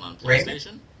first one on Rayman?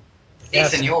 PlayStation.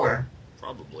 Yes. Senor.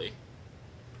 Probably.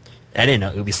 I didn't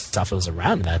know Ubisoft was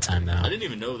around at that time, I though. didn't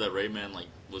even know that Rayman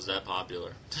was that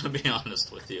popular. To be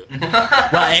honest with you.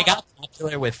 Well, it got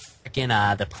popular with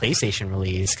freaking the PlayStation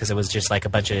release because it was just like a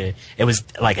bunch of. It was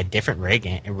like a different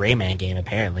Rayman game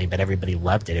apparently, but everybody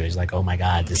loved it. It was like, oh my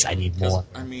god, I need 'Cause, more.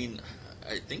 I mean,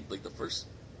 I think like the first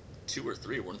 2 or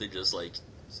 3 weren't they just like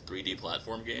 3D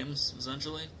platform games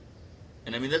essentially?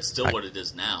 And I mean that's still what it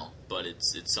is now, but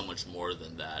it's so much more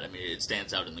than that. I mean, it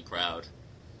stands out in the crowd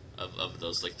of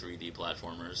those like 3D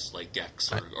platformers like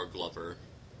Gex or Glover.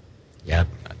 Yep.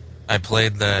 I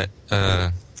played that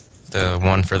the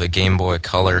one for the Game Boy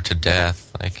Color to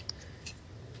death, like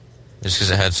just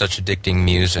because it had such addicting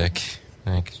music,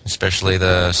 like especially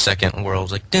the second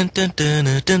world, like dun dun dun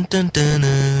dun dun dun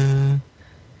dun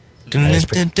dun is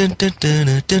dun dun dun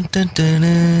dun dun dun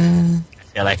dun. I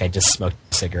feel like I just smoked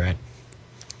a cigarette.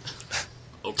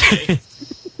 Okay.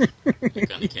 It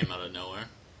kind of came out of nowhere.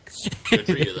 Good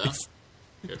for you though.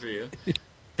 Good for you.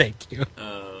 Thank you.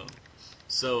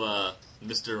 So,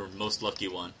 Mr. Most Lucky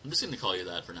One. I'm just going to call you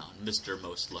that for now. Mr.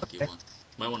 Most Lucky One.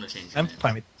 Might want to change your I'm name.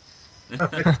 fine with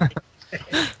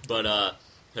But,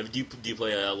 do you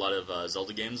play a lot of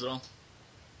Zelda games at all?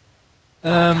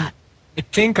 I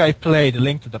think I played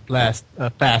Link to the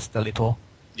Past a little,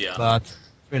 Yeah. but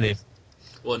really,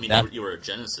 Well, I mean, that- you were a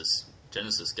Genesis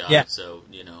guy, Yeah. so,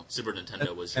 Super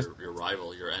Nintendo was your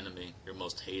rival, your enemy, your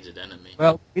most hated enemy.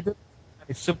 well, we don't have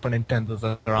any Super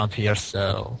Nintendos around here,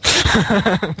 so...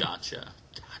 Gotcha.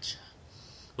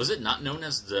 Was it not known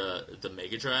as the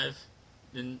Mega Drive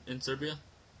in Serbia?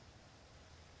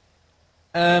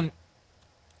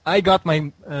 I got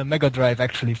my Mega Drive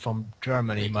actually from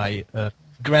Germany. My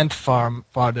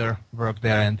grandfather worked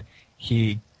there, and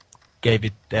he gave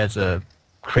it as a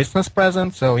Christmas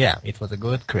present. So yeah, it was a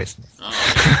good Christmas.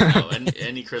 Oh,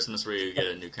 any Christmas where you get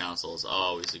a new console is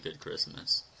always a good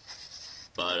Christmas.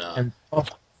 But And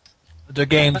the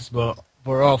games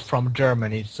were all from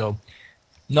Germany, so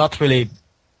not really.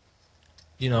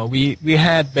 We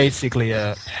had basically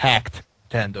a hacked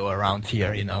Nintendo around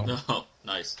here. no,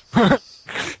 nice.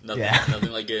 Yeah.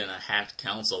 Nothing like getting a hacked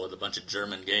console with a bunch of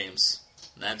German games.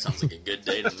 That sounds like a good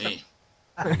day to me.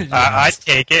 I'd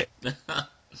take it.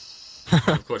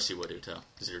 Of course you would, Uto,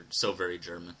 because you're so very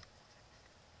German.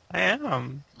 I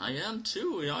am. I am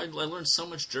too. I learned so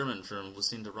much German from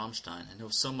listening to Rammstein. I know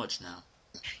so much now.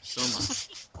 So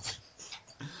much.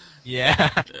 Yeah.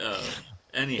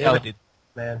 Anyhow,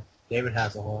 Man, David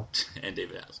Hasselhoff. and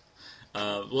David House.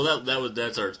 Well,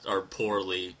 that's our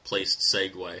poorly placed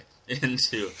segue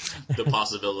into the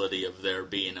possibility of there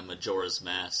being a Majora's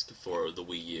Mask for the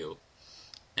Wii U.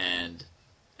 And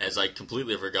as I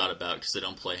completely forgot about, because they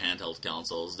don't play handheld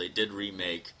consoles, they did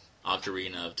remake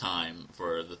Ocarina of Time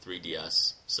for the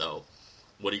 3DS. So,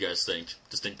 what do you guys think?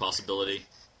 Distinct possibility?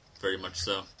 Very much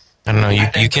so. I don't know.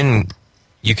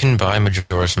 You can buy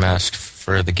Majora's Mask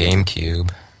for the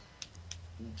GameCube.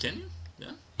 Can you?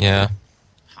 Yeah. Yeah.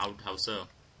 How so?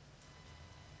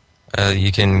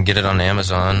 You can get it on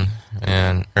Amazon,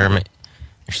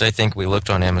 actually, I think we looked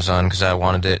on Amazon because I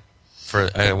wanted it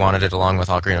along with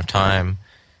Ocarina of Time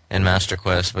and Master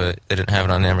Quest, but they didn't have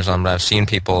it on Amazon. But I've seen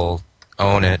people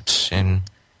own it, and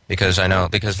because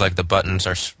like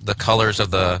the colors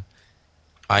of the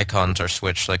icons are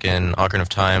switched. Like in Ocarina of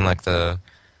Time, like the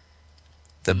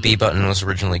B button was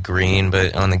originally green,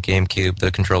 but on the GameCube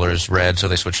the controller is red, so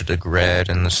they switched it to red,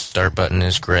 and the start button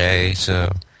is gray,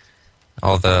 so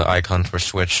all the icons were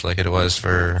switched like it was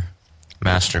for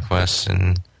Master Quest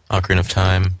and Ocarina of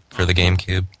Time for the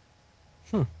GameCube.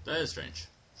 That is strange.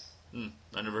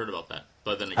 I never heard about that.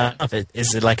 But then I again, don't know if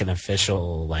is it like an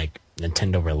official like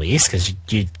Nintendo release? Because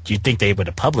you think they would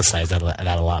have publicized that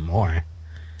a lot more.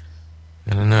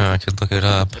 I don't know. I could look it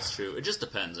up. that's true. It just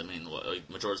depends. I mean,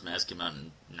 Majora's Mask came out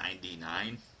in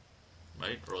 '99,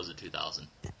 right? Or was it 2000?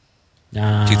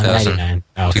 2000. 99.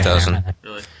 Oh, okay. 2000.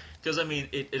 Really? Because, I mean,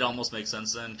 it almost makes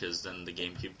sense then, because then the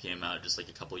GameCube came out just like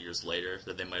a couple years later,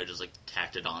 that they might have just like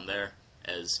tacked it on there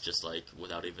as just like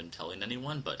without even telling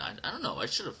anyone. But I don't know. I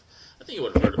think you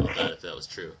would have heard about that if that was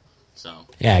true. So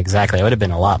Yeah, exactly. It would have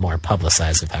been a lot more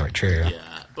publicized if that were true.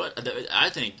 yeah, but I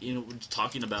think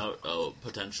talking about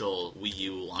potential Wii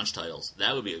U launch titles,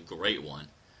 that would be a great one.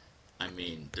 I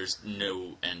mean, there's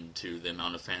no end to the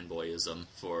amount of fanboyism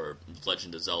for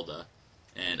Legend of Zelda,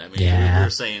 and I mean, we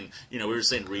were saying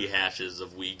rehashes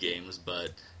of Wii games, but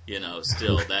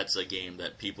still, that's a game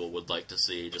that people would like to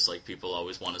see, just like people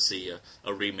always want to see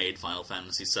a remade Final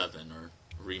Fantasy VII or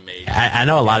remade. I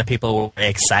know a lot of people were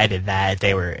excited that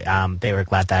they were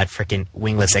glad that freaking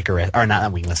Wingless Icarus, or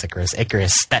not Wingless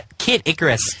Icarus, that kid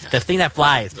Icarus, the thing that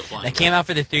flies, that came out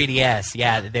for the 3DS.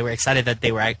 Yeah, they were excited that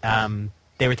they were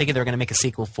thinking they were going to make a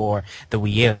sequel for the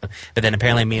Wii U, but then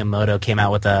apparently Miyamoto came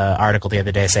out with an article the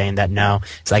other day saying that no,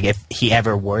 it's like if he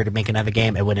ever were to make another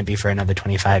game, it wouldn't be for another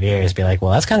 25 years. Be like,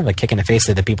 well, that's kind of a kick in the face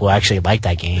to the people who actually like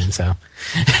that game. So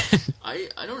I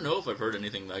don't know if I've heard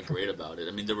anything that great about it.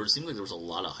 I mean, seemed like there was a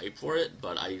lot of hype for it,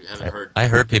 but I haven't heard. I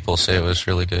heard people say it was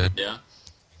really good. Yeah.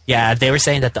 Yeah, they were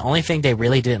saying that the only thing they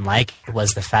really didn't like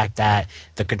was the fact that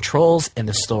the controls and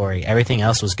the story, everything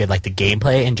else was good. Like the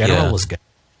gameplay in general was good.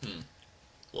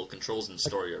 Well, controls and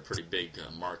story are pretty big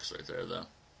marks right there, though.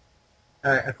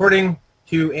 According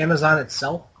to Amazon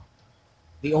itself,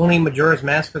 the only Majora's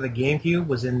Mask for the GameCube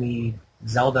was in the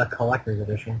Zelda Collector's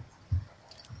Edition.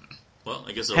 Well,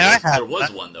 I guess there was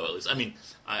one, though, at least. I mean,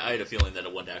 I had a feeling that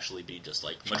it wouldn't actually be just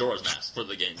like Majora's Mask for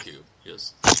the GameCube,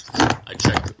 because I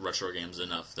checked retro games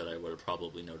enough that I would have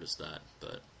probably noticed that.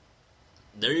 But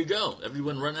there you go.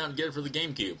 Everyone run out and get it for the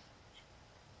GameCube.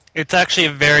 It's actually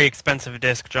a very expensive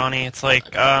disc, Johnny. It's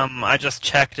like, I just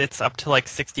checked, it's up to like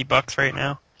 $60 right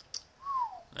now.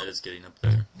 That is getting up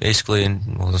there. Basically,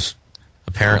 it's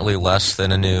apparently less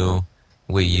than a new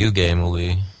Wii U game will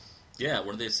be. Yeah,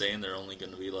 weren't they saying they're only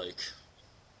going to be like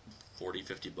 $40,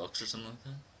 $50 or something like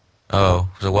that? Oh,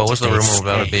 so what was the rumor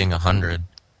about it being 100?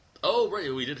 Oh,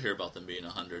 right, we did hear about them being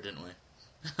 100, didn't we?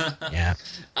 Yeah.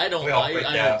 I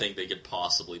don't think they could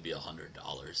possibly be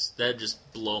 $100. That'd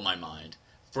just blow my mind.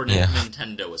 For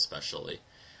Nintendo especially.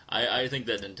 I think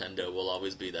that Nintendo will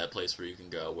always be that place where you can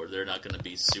go, where they're not going to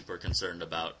be super concerned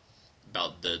about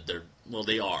their... Well,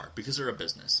 they are, because they're a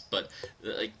business. But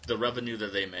like the revenue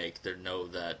that they make, they know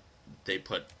that they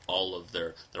put all of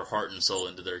their heart and soul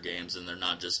into their games, and they're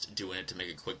not just doing it to make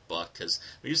a quick buck. Because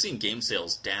we've seen game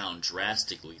sales down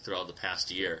drastically throughout the past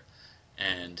year.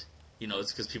 And,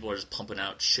 it's because people are just pumping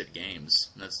out shit games.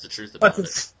 And that's the truth about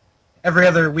it. Every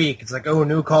other week, it's like, oh,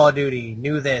 new Call of Duty,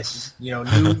 new this, new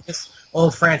this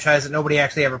old franchise that nobody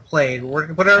actually ever played. We're going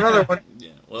to put out another one. Yeah,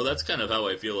 well, that's kind of how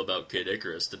I feel about Kid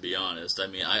Icarus, to be honest. I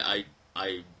mean,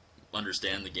 I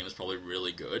understand the game is probably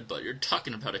really good, but you're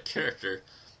talking about a character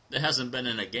that hasn't been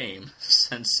in a game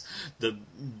since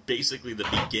basically the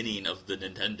beginning of the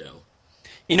Nintendo.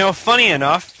 Funny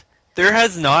enough, there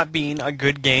has not been a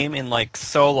good game in like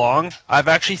so long. I've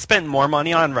actually spent more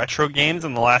money on retro games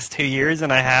in the last 2 years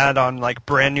than I had on like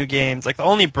brand new games. Like the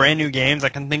only brand new games I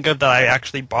can think of that I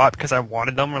actually bought because I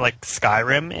wanted them were like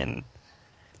Skyrim, and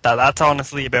that's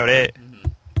honestly about it. Mm-hmm.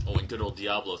 Oh, and good old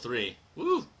Diablo 3.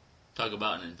 Woo! Talk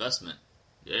about an investment.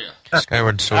 Yeah.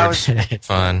 Skyward Sword's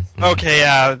fun. Okay,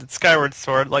 yeah, Skyward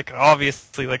Sword, like,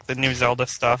 obviously, like, the new Zelda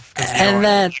stuff. And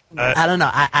then, I don't know,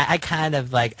 I kind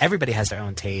of, like, everybody has their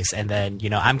own taste, and then,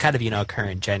 I'm kind of, a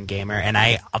current-gen gamer, and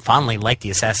I fondly like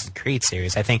the Assassin's Creed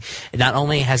series. I think not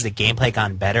only has the gameplay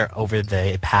gotten better over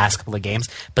the past couple of games,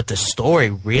 but the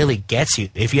story really gets you.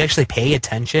 If you actually pay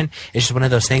attention, it's just one of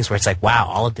those things where it's like, wow,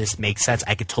 all of this makes sense.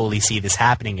 I could totally see this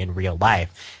happening in real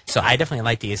life. So I definitely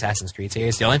like the Assassin's Creed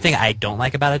series. The only thing I don't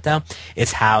like about it, though,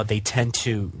 is how they tend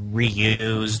to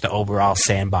reuse the overall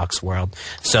sandbox world.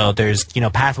 So there's,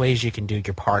 pathways you can do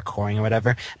your parkouring or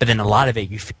whatever, but then a lot of it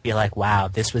you feel like, wow,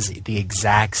 this was the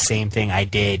exact same thing I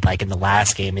did, like, in the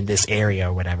last game in this area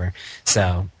or whatever.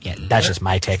 So, yeah, that's just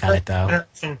my take on it, though.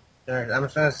 I'm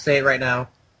just going to say it right now.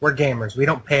 We're gamers. We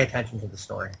don't pay attention to the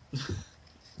story.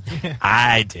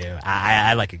 I do.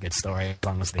 I like a good story as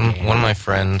long as the game. One of my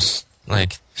friends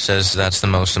says that's the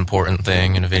most important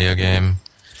thing in a video game.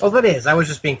 Oh, that is. I was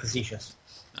just being facetious.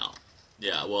 No.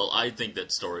 Yeah, well, I think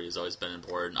that story has always been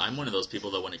important. I'm one of those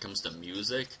people that when it comes to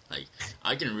music,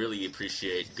 I can really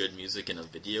appreciate good music in a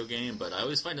video game, but I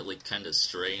always find it, kind of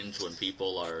strange when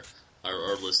people are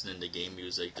listening to game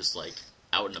music just,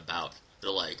 out and about. They're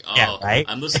like, oh, yeah, right?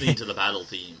 I'm listening to the battle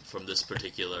theme from this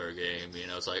particular game.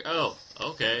 It's like, oh,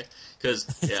 okay. Because,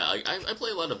 yeah, I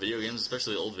play a lot of video games,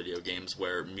 especially old video games,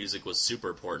 where music was super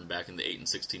important back in the 8 and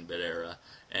 16-bit era.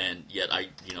 And yet,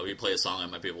 you play a song, I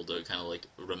might be able to kind of,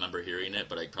 remember hearing it,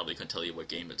 but I probably couldn't tell you what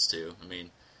game it's to. I mean,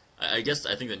 I guess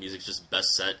I think the music's just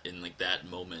best set in like that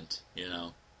moment, you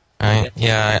know.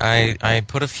 I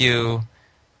put a few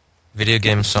video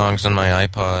game songs on my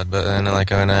iPod, but then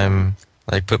like when I'm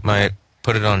like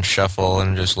put it on shuffle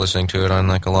and just listening to it on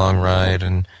like a long ride,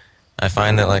 and I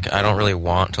find that like I don't really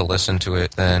want to listen to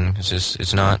it then.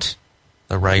 It's not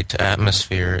the right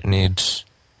atmosphere. It needs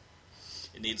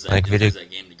that, like needs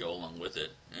that game to go along with it.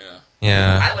 Yeah.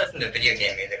 Yeah. I listen to video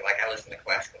game music like I listen to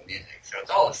classical music, so it's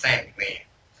all the same to me.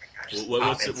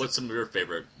 What's some of your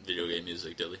favorite video game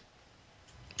music, Dilly?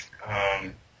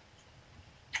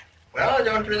 Well, I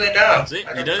don't really know. See, you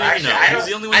don't even know. He's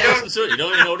the only one who listens to it. You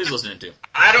don't even know what he's listening to.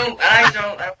 I don't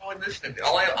really listen to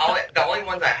it. The only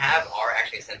ones I have are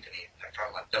actually symphonies.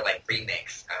 They're like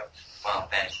remix of Final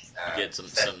Fantasy. You get some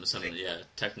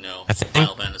techno,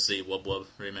 Final Fantasy, Wub Wub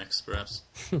remix, perhaps.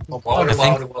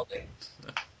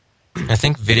 I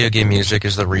think video game music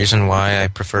is the reason why I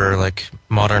prefer like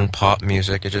modern pop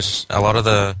music. It just a lot of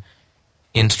the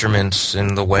instruments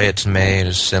and the way it's made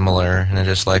is similar, and I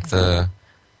just like the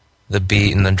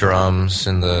beat and the drums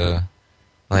and the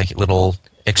like little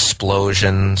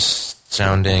explosions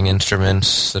sounding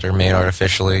instruments that are made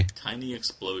artificially. Tiny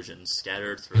explosions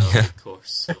scattered throughout the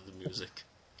course of the music.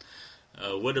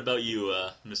 What about you,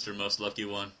 Mr. Most Lucky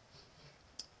One?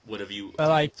 What have you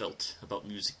felt about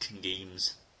music and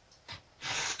games?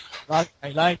 I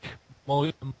like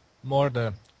more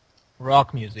the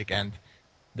rock music and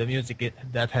the music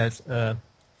that has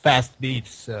fast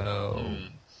beats. So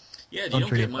yeah, you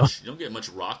don't get much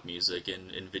rock music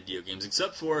in video games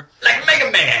except for like Mega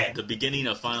Man. The beginning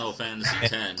of Final Fantasy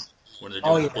X when they're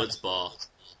doing the Blitzball.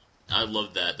 I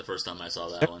loved that the first time I saw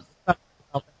that one.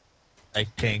 I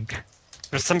think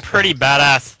there's some pretty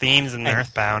badass themes in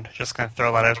Earthbound. Just gonna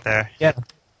throw that out there. Yeah.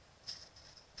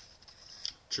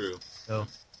 True. So.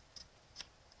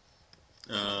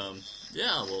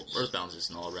 Yeah, well, Earthbound's just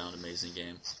an all-around amazing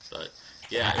game, but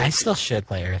yeah, I still should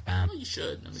play Earthbound. Well, you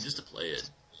should. I mean, just to play it.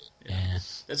 Yeah.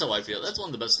 That's how I feel. That's one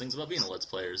of the best things about being a Let's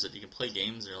Player is that you can play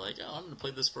games and you're like, oh, I'm going to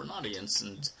play this for an audience,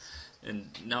 and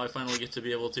now I finally get to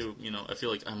be able to, I feel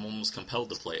like I'm almost compelled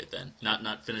to play it then,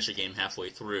 not finish a game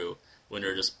halfway through when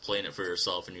you're just playing it for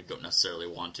yourself and you don't necessarily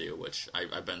want to, which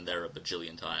I've been there a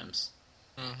bajillion times.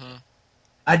 Mm-hmm.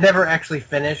 I'd never actually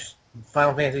finished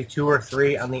Final Fantasy 2 or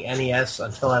 3 on the NES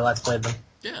until I Let's Played them.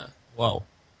 Yeah. Whoa.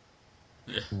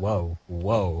 Yeah.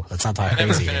 Whoa. Let's not talk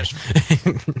crazy here.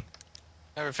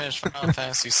 Never finished Final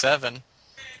Fantasy 7.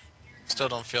 Still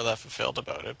don't feel that fulfilled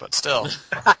about it, but still,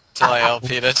 till I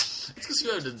LP'd it. It's because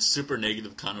you have the super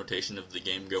negative connotation of the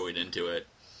game going into it.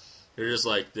 You're just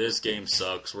like, this game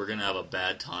sucks. We're gonna have a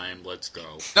bad time. Let's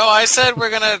go. No, I said we're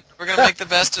gonna make the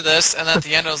best of this, and at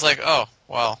the end I was like, oh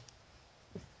well,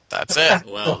 that's it.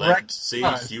 Well, see,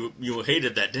 you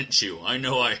hated that, didn't you? I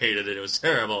know I hated it. It was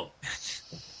terrible.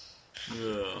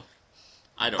 Ugh.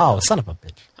 I don't know. Oh, son of a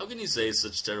bitch. How can you say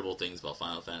such terrible things about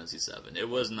Final Fantasy VII? It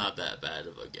was not that bad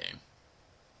of a game.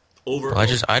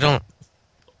 I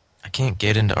can't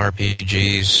get into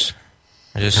RPGs.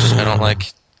 I don't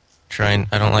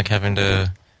like having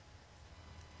to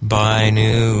buy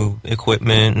new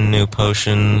equipment and new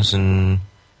potions and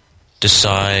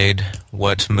decide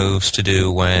what moves to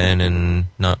do when, and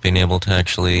not being able to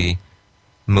actually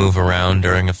move around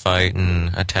during a fight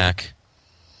and attack.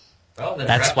 Well,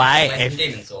 that's why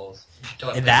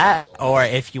or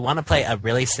if you want to play a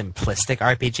really simplistic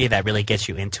RPG that really gets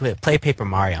you into it, play Paper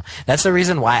Mario. That's the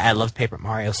reason why I loved Paper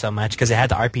Mario so much, because it had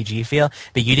the RPG feel,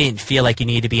 but you didn't feel like you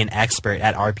needed to be an expert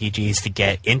at RPGs to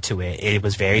get into it. It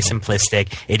was very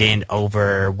simplistic. It didn't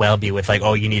overwhelm you with like,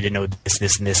 oh, you need to know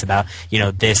this, and this about,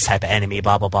 this type of enemy,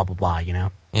 blah, blah, blah, blah, blah,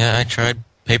 Yeah, I tried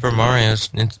Paper Mario.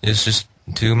 It's just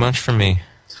too much for me.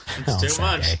 It's too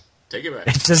much. Take it back.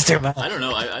 It's just too much. I don't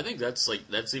know. I think that's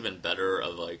even better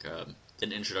of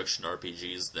an introduction to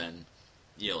RPGs than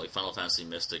like Final Fantasy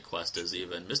Mystic Quest is.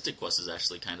 Even Mystic Quest is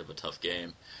actually kind of a tough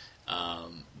game,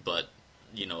 but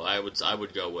I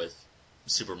would go with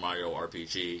Super Mario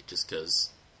RPG just because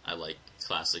I like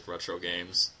classic retro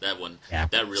games. That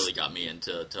really got me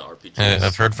into RPGs.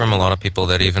 I've heard from a lot of people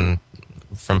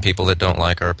from people that don't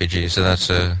like RPGs,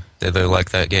 so they like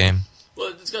that game.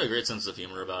 Well, it's got a great sense of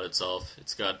humor about itself.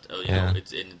 It's got,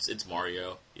 it's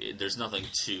Mario. There's nothing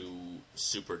too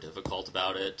super difficult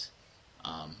about it.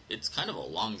 It's kind of a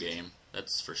long game,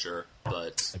 that's for sure.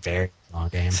 But a very long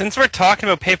game. Since we're talking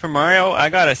about Paper Mario, I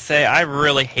gotta say, I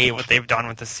really hate what they've done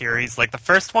with the series. Like, the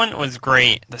first one was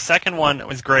great. The second one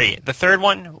was great. The third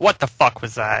one, what the fuck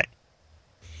was that?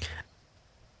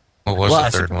 What was the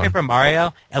third Super one? Paper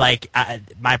Mario, like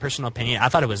my personal opinion, I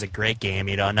thought it was a great game.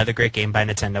 Another great game by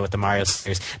Nintendo with the Mario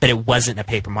series, but it wasn't a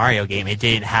Paper Mario game. It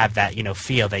didn't have that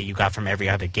feel that you got from every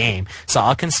other game. So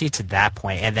I'll concede to that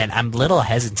point. And then I'm a little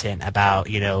hesitant about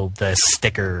the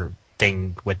sticker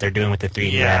thing, what they're doing with the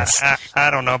 3DS. Yeah, I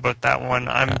don't know about that one.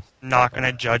 I'm not going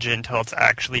to judge it until it's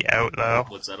actually out, though.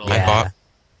 What's that all I about? bought.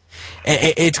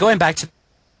 It's going back to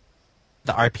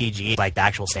the RPG, like the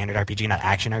actual standard RPG, not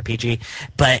action RPG,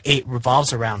 but it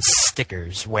revolves around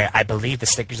stickers, where I believe the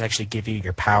stickers actually give you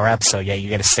your power-up. So yeah, you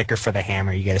get a sticker for the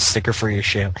hammer, you get a sticker for your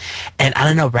shoe. And I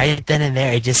don't know, right then and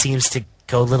there, it just seems to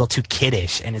go a little too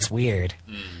kiddish, and it's weird.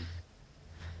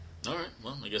 Alright,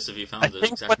 well, I guess if you found I the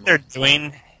think exact what they're moment.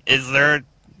 doing is they're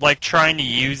like trying to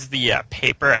use the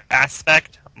paper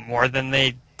aspect more than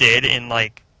they did in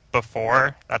like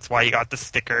before. That's why you got the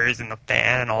stickers and the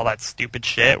fan and all that stupid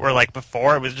shit. Where like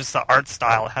before it was just the art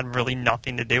style. It had really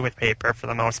nothing to do with paper for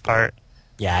the most part.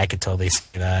 Yeah, I could totally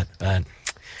see that, but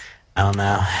I don't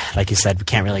know. Like you said, we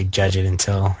can't really judge it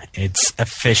until it's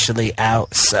officially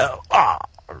out. So, Well,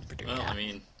 I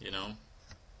mean,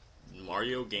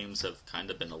 Mario games have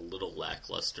kind of been a little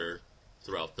lackluster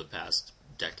throughout the past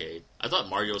decade. I thought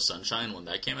Mario Sunshine, when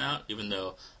that came out, even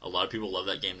though a lot of people love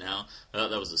that game now, I thought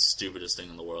that was the stupidest thing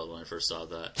in the world when I first saw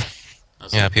that.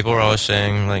 Yeah, people were always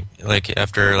saying like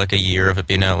after like a year of it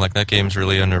being out, like that game's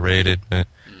really underrated. But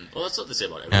Well, that's what they say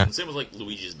about everything. Yeah. Same with like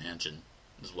Luigi's Mansion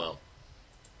as well.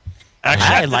 Actually,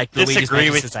 I have to like Luigi's disagree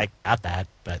Mansion with since I got that,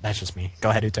 but that's just me. Go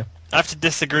ahead, Uto. I have to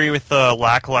disagree with the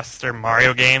lackluster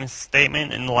Mario games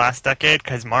statement in the last decade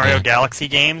because Mario Yeah. Galaxy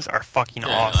games are fucking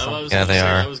awesome. I was Yeah, gonna they say,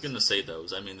 are. I was going to say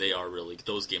those. I mean, they are really.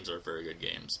 Those games are very good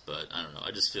games, but I don't know.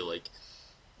 I just feel like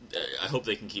I hope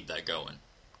they can keep that going.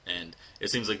 And it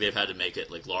seems like they've had to make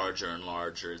it like larger and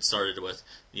larger. It started with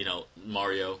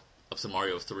Mario up to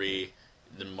Mario 3,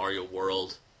 then Mario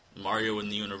World, Mario in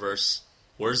the universe.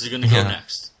 Where's he going to go Yeah.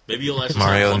 next? Maybe you'll actually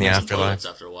Mario start in the plumbing some Afterlife. toilets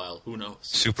after a while. Who knows?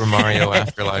 Super Mario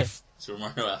Afterlife. Super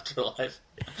Mario Afterlife.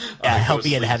 Yeah, I Go hope to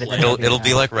you sleep have it. later. It'll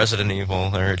be like Resident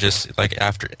Evil, or just like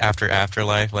after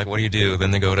Afterlife. Like, what do you do?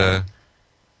 Then they go to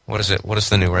what is it? What is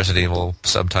the new Resident Evil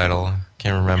subtitle?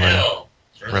 Can't remember. Hell.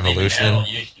 Revolution? Hell,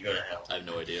 you should go to hell. I have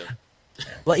no idea.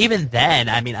 Well, even then,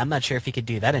 I mean, I'm not sure if he could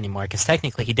do that anymore, because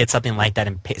technically he did something like that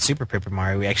in Super Paper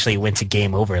Mario. We actually went to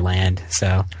Game Over Land,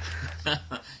 so...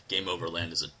 Game Over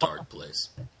Land is a dark place.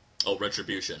 Oh,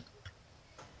 Retribution.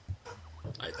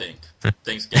 I think.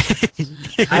 Thanks, game.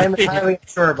 I'm highly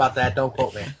sure about that. Don't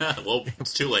quote me. Well,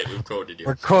 it's too late. We've quoted you.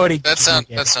 We're quoting... That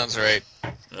sounds right.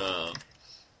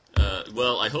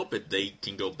 Well, I hope they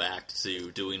can go back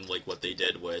to doing like what they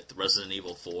did with Resident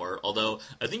Evil 4. Although,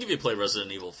 I think if you play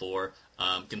Resident Evil 4,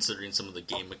 considering some of the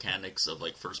game mechanics of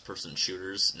like first-person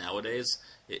shooters nowadays,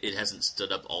 it hasn't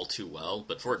stood up all too well.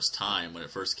 But for its time, when it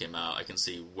first came out, I can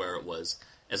see where it was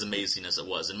as amazing as it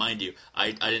was. And mind you,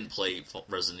 I didn't play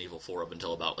Resident Evil 4 up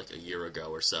until about like a year ago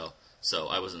or so. So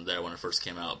I wasn't there when it first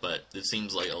came out. But it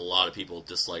seems like a lot of people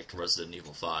disliked Resident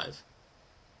Evil 5.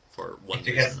 For one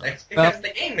reason. It's because the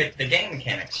game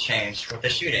mechanics changed with the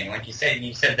shooting. Like you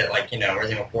said that like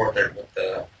Resident Evil 4 with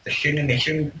the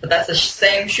shooting, but that's the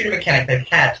same shooting mechanic they've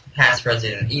had for the past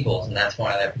Resident Evils, and that's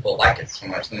why that people liked it so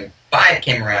much. And when 5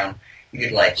 came around, you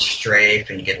could like strafe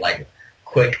and you get like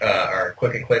quick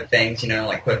and quick things,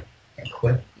 like quick and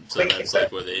quick. So that's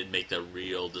like where they make the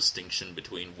real distinction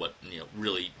between what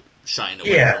really shine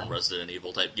away from Resident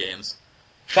Evil type games.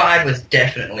 5 was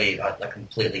definitely a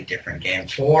completely different game.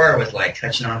 4 was like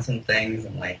touching on some things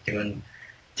and like doing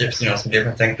some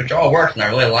different things, which all worked, and I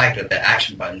really liked it, the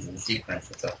action buttons and sequence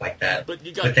and stuff like that. But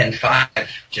then 5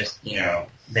 just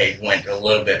they went a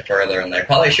little bit further, and they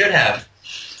probably should have.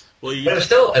 Well, but it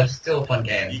was still a fun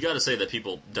game. You got to say that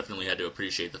people definitely had to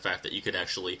appreciate the fact that you could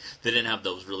actually. They didn't have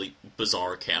those really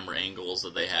bizarre camera angles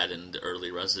that they had in the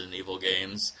early Resident Evil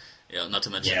games. Not to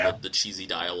mention the cheesy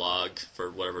dialogue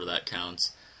for whatever that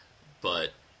counts. But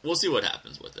we'll see what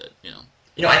happens with it.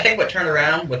 I think what turned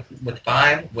around with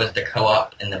 5 was the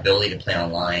co-op and the ability to play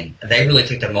online. They really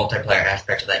took the multiplayer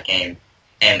aspect of that game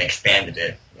and expanded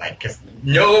it. Like, because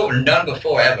none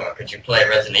before ever could you play a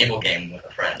Resident Evil game with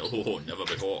a friend. Oh, never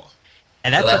before.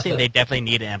 And that's something they definitely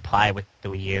need to imply with the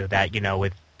Wii U, that,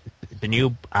 with the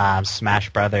new Smash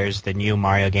Brothers, the new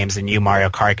Mario games, the new Mario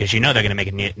Kart, because they're going to make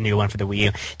a new one for the Wii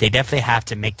U. They definitely have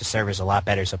to make the servers a lot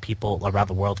better so people around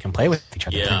the world can play with each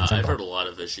other. Yeah, I've heard a lot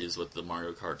of issues with the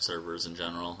Mario Kart servers in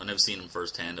general, and I've seen them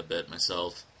firsthand a bit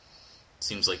myself. It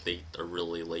seems like they are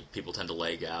really, people tend to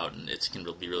lag out, and it can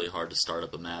be really hard to start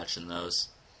up a match in those.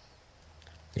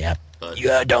 Yeah. But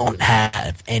you don't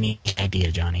have any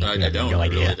idea, Johnny. I don't. No I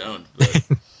idea. really don't. But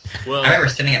Well, I remember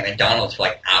sitting at McDonald's for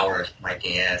like hours with my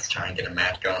DS trying to get a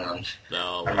match going on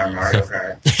no, my Mario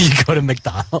Kart. You go to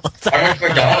McDonald's. I went to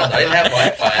McDonald's. I didn't have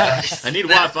Wi-Fi. I need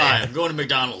Wi-Fi. I'm going to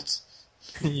McDonald's.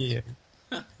 Yeah.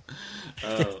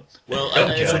 Well,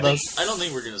 Don't I judge. don't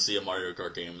think we're going to see a Mario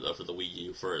Kart game though for the Wii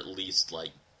U for at least like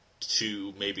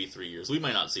 2, maybe 3 years. We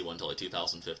might not see one until like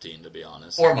 2015, to be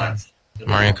honest. 4 months.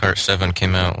 Mario Kart 7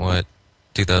 came out,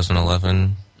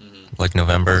 2011? Like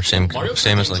November, same Mario Kart as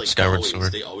games, like Skyward always,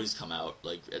 Sword. They always come out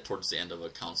like towards the end of a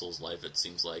console's life. It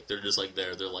seems like they're just like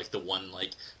they're like the one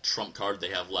like trump card they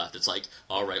have left. It's like,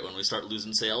 all right, when we start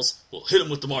losing sales, we'll hit them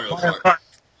with the Mario Kart.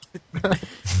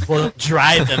 We'll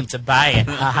drive them to buy it.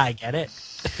 Haha, get it?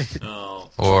 Oh,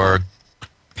 Or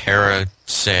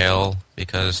Parasail,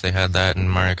 because they had that in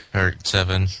Mario Kart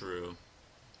 7. true.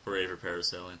 Hooray for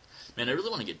parasailing. Man, I really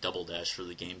want to get Double Dash for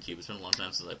the GameCube. It's been a long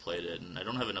time since I played it, and I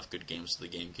don't have enough good games for the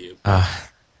GameCube. I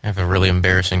have a really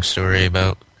embarrassing story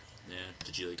about Yeah,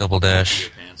 did you like Double Dash. pee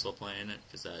your pants while playing it?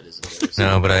 Because that is embarrassing.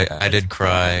 No, but I did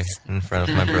cry in front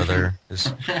of my brother.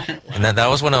 And that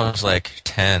was when I was like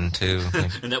 10, too.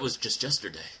 Like, And that was just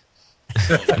yesterday.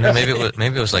 no, maybe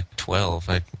it was like 12.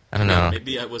 I don't know.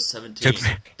 Maybe I was 17.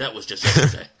 That was just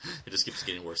yesterday. It just keeps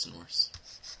getting worse and worse.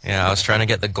 Yeah, I was trying to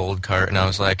get the gold cart, and I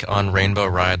was like on Rainbow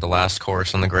Ride, the last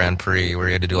course on the Grand Prix, where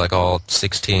you had to do like all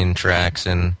 16 tracks,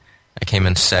 and I came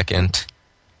in second,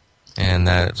 and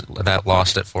that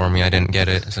lost it for me. I didn't get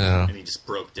it, so And he just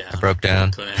broke down. I broke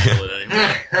down. Couldn't handle it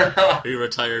anymore. He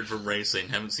retired from racing.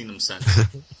 Haven't seen him since.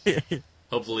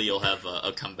 Hopefully you'll have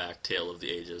a comeback tale of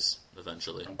the ages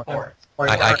eventually.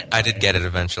 I did get it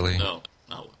eventually, No.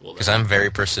 Oh, well, because I'm very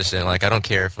persistent. Like I don't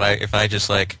care if I just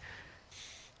like.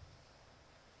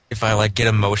 If I like get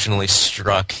emotionally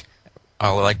struck,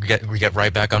 I'll like get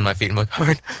right back on my feet and I'm like,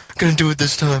 alright, I'm gonna do it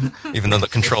this time. Even though the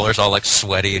controller's all like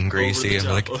sweaty and greasy. Over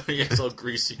I'm the top. like, Oh, yeah, it's all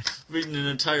greasy. I'm eating an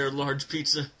entire large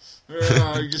pizza.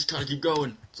 You just gotta keep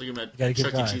going. It's like I'm at gotta keep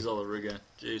Chuck E. going. Cheese all over again.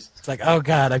 Jeez. It's like, oh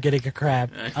god, I'm getting a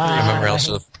crab. I remember I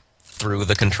also threw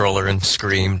the controller and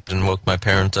screamed and woke my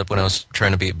parents up when I was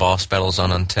trying to beat boss battles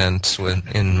on Intense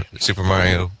in Super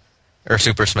Mario or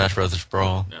Super Smash Bros.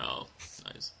 Brawl. No.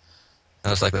 Nice.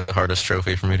 That was like the hardest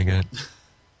trophy for me to get.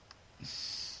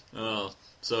 Oh,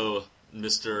 so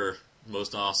Mr.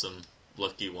 Most Awesome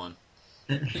Lucky One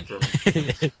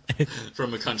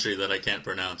from a country that I can't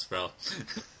pronounce, bro.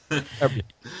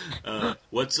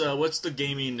 What's the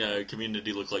gaming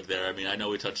community look like there? I mean, I know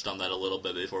we touched on that a little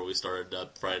bit before we started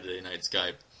Friday Night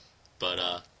Skype, but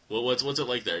what's it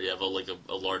like there? Do you have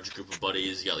a large group of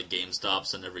buddies? You got like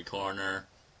GameStops in every corner,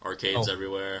 arcades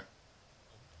everywhere.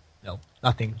 No,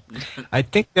 nothing. I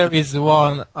think there is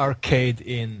one arcade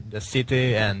in the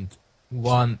city and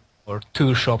 1 or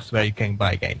 2 shops where you can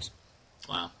buy games.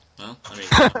 Wow. Well,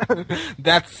 I mean,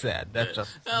 That's sad. That's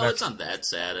just. well, it's not that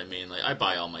sad. I mean, like I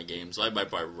buy all my games. I buy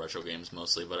retro games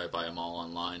mostly, but I buy them all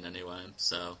online anyway.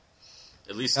 So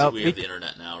at least we have the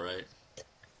internet now, right?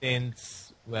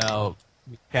 Since we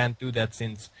can't do that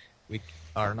since we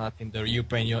are not in the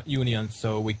European Union,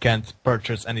 so we can't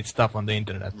purchase any stuff on the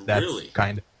internet. That's Really?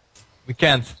 kind of. We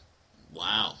can't.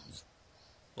 Wow.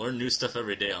 Learn new stuff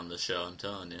every day on this show, I'm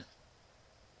telling you.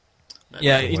 That's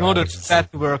Yeah, cool. in order for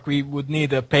that to work, we would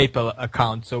need a PayPal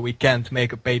account, so we can't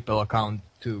make a PayPal account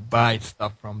to buy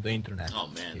stuff from the internet. Oh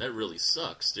man, that really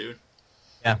sucks, dude.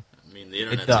 Yeah. I mean, the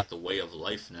internet's does. like the way of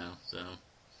life now, so.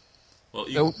 Well,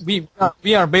 So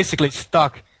we are basically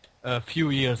stuck a few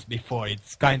years before.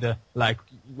 It's kind of like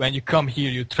when you come here,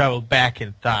 you travel back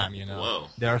in time. You know, Whoa.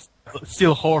 there are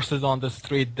still horses on the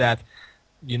street that,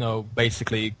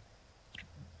 basically.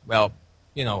 Well,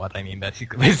 you know what I mean.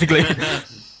 Basically,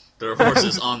 there are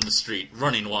horses on the street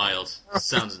running wild.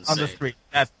 Sounds insane. on the street.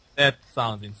 That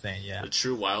sounds insane. Yeah. The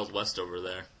true Wild West over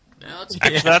there. Yeah, that's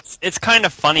Actually, it's kind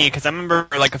of funny because I remember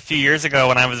like a few years ago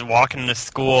when I was walking to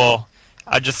school,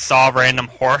 I just saw a random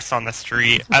horse on the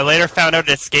street. I later found out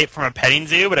it escaped from a petting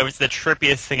zoo, but it was the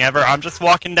trippiest thing ever. I'm just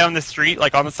walking down the street,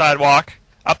 like on the sidewalk,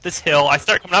 up this hill. I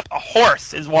start coming up. A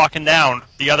horse is walking down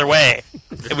the other way,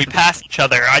 and we pass each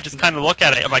other. I just kind of look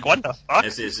at it. I'm like, what the fuck? He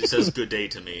says good day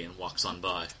to me and walks on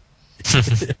by.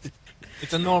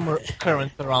 It's a normal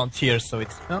occurrence around here, so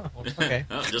it's okay.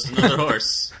 Oh, just another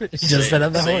horse. Just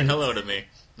another saying horse. hello to me.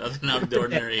 Nothing out of the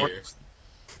ordinary here.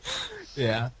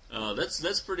 Yeah.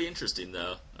 That's pretty interesting,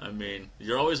 though. I mean,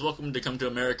 you're always welcome to come to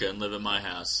America and live in my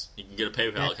house. You can get a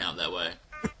PayPal account that way.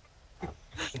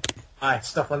 Buy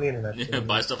stuff on the internet. Yeah,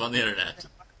 buy stuff on the internet.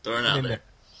 Throw it out there.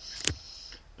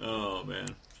 Oh, man.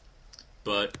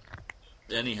 But,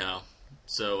 anyhow,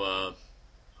 so,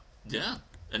 yeah.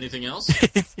 Anything else?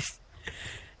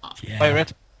 Yeah.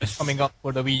 Pirate is coming up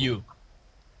for the Wii U.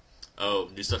 Oh,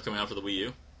 new stuff coming out for the Wii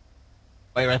U?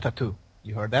 Bayonetta 2.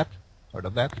 You heard that? Heard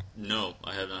of that? No,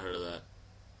 I have not heard of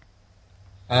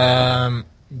that.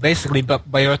 Basically,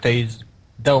 Bayonetta is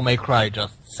Devil May Cry,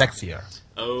 just sexier.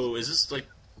 Oh, is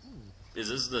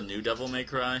this the new Devil May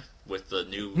Cry with the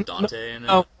new Dante in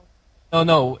it?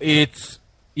 No.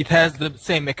 It has the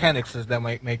same mechanics as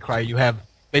Devil May Cry. You have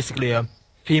basically a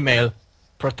female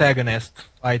protagonist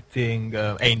fighting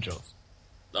angels.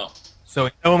 Oh. So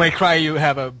in Devil May Cry, you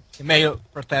have a male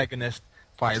protagonist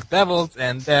fight devils,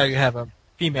 and there you have a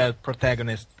female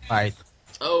protagonist fight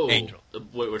angels.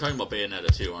 Wait, we're talking about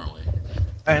Bayonetta 2, aren't we?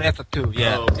 Bayonetta 2,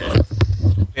 yeah. Oh, okay.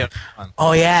 Yeah, fun.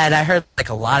 Oh yeah, and I heard like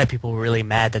a lot of people were really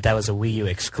mad that was a Wii U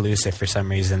exclusive for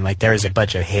some reason. Like there was a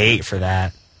bunch of hate for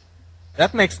that.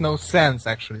 That makes no sense,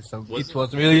 actually. So Was it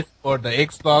was released for the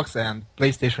Xbox and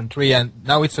PlayStation 3, and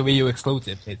now it's a Wii U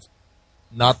exclusive. It's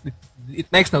not. It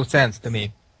makes no sense to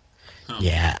me.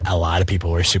 Yeah, a lot of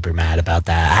people were super mad about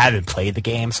that. I haven't played the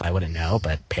game, so I wouldn't know.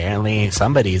 But apparently,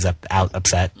 somebody's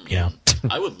upset. You know.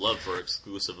 I would love for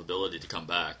exclusive ability to come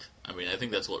back. I mean, I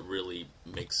think that's what really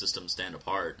makes systems stand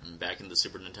apart. And back in the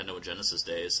Super Nintendo and Genesis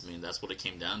days, I mean, that's what it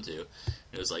came down to.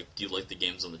 It was like, do you like the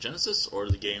games on the Genesis or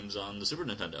the games on the Super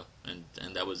Nintendo? And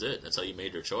that was it. That's how you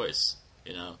made your choice,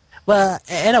 you know? Well,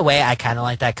 in a way, I kind of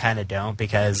like that, kind of don't,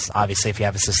 because obviously if you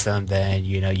have a system, then,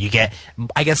 you know, you get,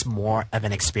 I guess, more of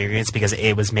an experience because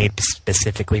it was made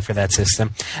specifically for that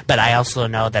system. But I also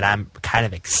know that I'm kind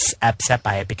of upset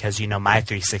by it because, you know, my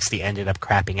 360 ended up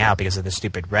crapping out because of the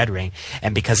stupid red ring,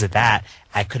 and because of that,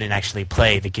 I couldn't actually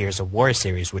play the Gears of War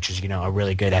series, which is, you know, a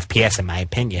really good FPS in my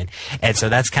opinion. And so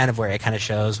that's kind of where it kind of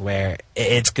shows where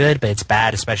it's good, but it's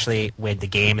bad, especially when the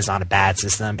game is on a bad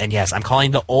system. And yes, I'm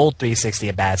calling the old 360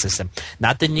 a bad system,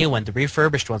 not the new one. The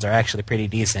refurbished ones are actually pretty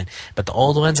decent, but the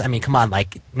old ones, I mean, come on,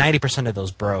 like 90% of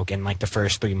those broke in like the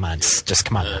first 3 months. Just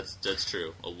come on. That's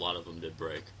true. A lot of them did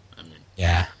break. I mean,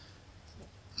 yeah.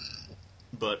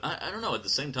 But I don't know. At the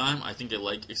same time, I think I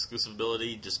like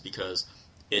exclusivity just because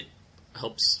it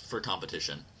helps for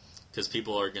competition. Because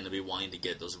people are going to be wanting to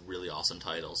get those really awesome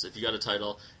titles. If you got a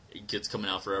title, it gets coming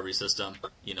out for every system,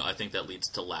 you know, I think that leads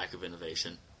to lack of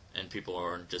innovation. And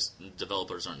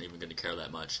developers aren't even going to care that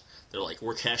much. They're like,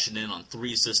 we're cashing in on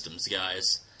 3 systems,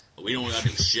 guys. But we don't got to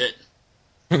do shit.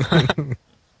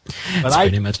 That's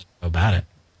pretty much about it.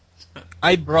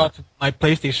 I brought my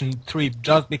PlayStation 3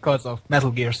 just because of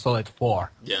Metal Gear Solid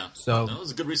 4. Yeah. So that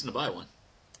was a good reason to buy one.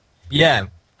 Yeah,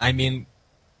 I mean,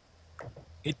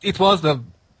 it was the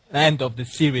end of the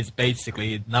series,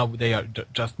 basically. Now they are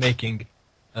just making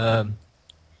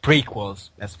prequels,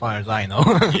 as far as I know.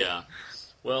 Yeah.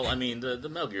 Well, I mean, the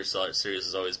Metal Gear Solid series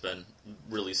has always been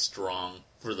really strong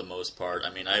for the most part. I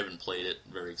mean, I haven't played it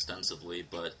very extensively,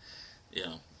 but, you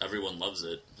know, everyone loves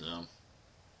it, so.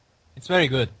 It's very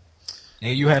good.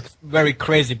 You have very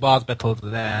crazy boss battles,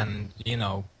 and, you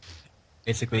know,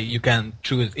 basically you can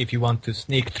choose if you want to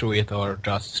sneak through it or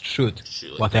just shoot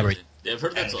like whatever. Crazy. Yeah, I've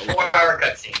heard that's a 4-hour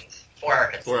cutscenes.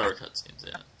 4-hour cutscenes. 4-hour cutscenes,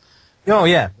 yeah. Oh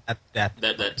yeah, that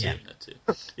too. yeah. That too.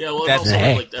 Yeah, well, That's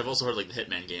I've also heard like the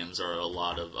Hitman games are a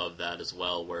lot of that as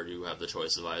well, where you have the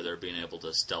choice of either being able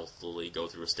to stealthily go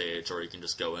through a stage, or you can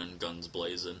just go in guns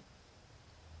blazing.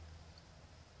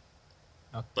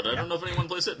 But I don't know if anyone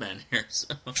plays Hitman here,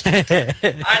 so.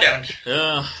 I don't.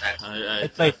 Yeah,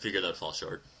 I figured that'd fall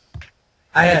short.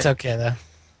 It's okay though.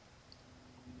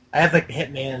 I have like the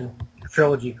Hitman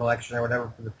trilogy collection or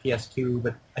whatever for the PS2,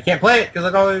 but I can't play it because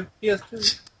I don't have a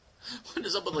PS2. What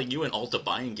is up with like you and Alta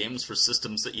buying games for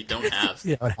systems that you don't have?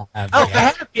 I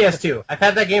had a PS2. I've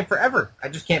had that game forever. I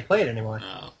just can't play it anymore.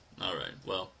 Oh, all right.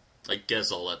 Well, I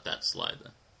guess I'll let that slide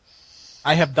then.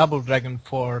 I have Double Dragon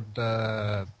for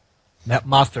the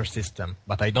Master System,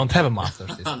 but I don't have a Master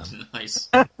System. Nice.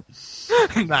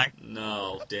 Nice.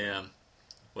 No, damn.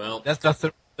 Well, That's just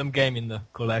a random game in the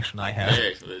collection I have.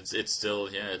 hey, it's still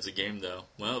it's a game though.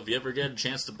 Well, if you ever get a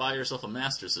chance to buy yourself a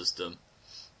Master System,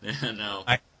 yeah, no.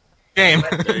 Game.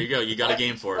 There you go. You got a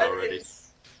game for it already.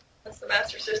 What's the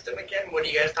Master System again? What are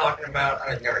you guys talking about?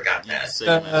 I've never got that.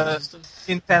 Sega Master System?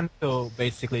 Nintendo,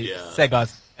 basically. Yeah.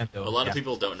 Sega's Nintendo. A lot of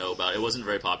people don't know about it. It wasn't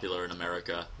very popular in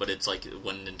America, but it's like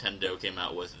when Nintendo came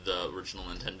out with the original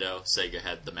Nintendo, Sega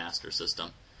had the Master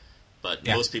System. But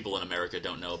most people in America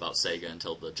don't know about Sega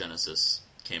until the Genesis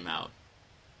came out.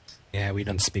 Yeah, we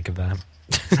don't speak of that.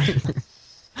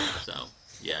 So,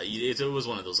 yeah, it was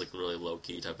one of those like really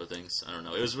low-key type of things. I don't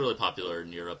know. It was really popular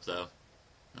in Europe, though.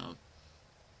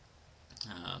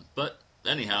 But,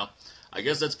 anyhow, I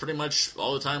guess that's pretty much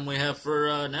all the time we have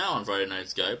for now on Friday Night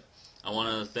Skype. I want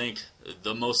to thank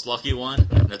the most lucky one.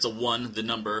 That's a 1, the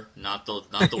number, not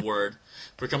the word.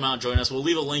 For coming out and joining us. We'll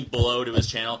leave a link below to his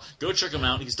channel. Go check him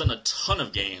out. He's done a ton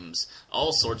of games,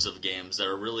 all sorts of games that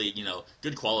are really,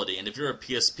 good quality. And if you're a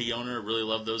PSP owner, really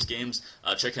love those games,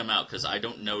 check him out, because I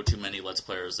don't know too many Let's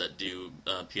Players that do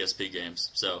PSP games.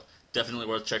 So definitely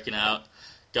worth checking out.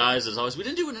 Guys, as always, we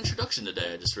didn't do an introduction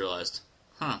today, I just realized.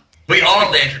 Huh. We all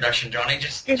know the introduction, Johnny.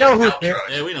 Just know who's outro. here.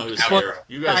 Yeah, we know who's Outro. here.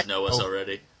 You guys know us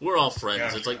already. We're all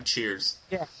friends. It's like Cheers.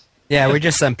 Yeah, we're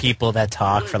just some people that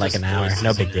talk for like Just an hour. voices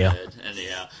No big in your deal. head.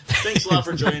 Anyhow, thanks a lot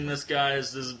for joining us,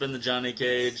 guys. This has been the Johnny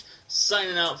Cage.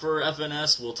 Signing out for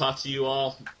FNS. We'll talk to you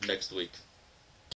all next week.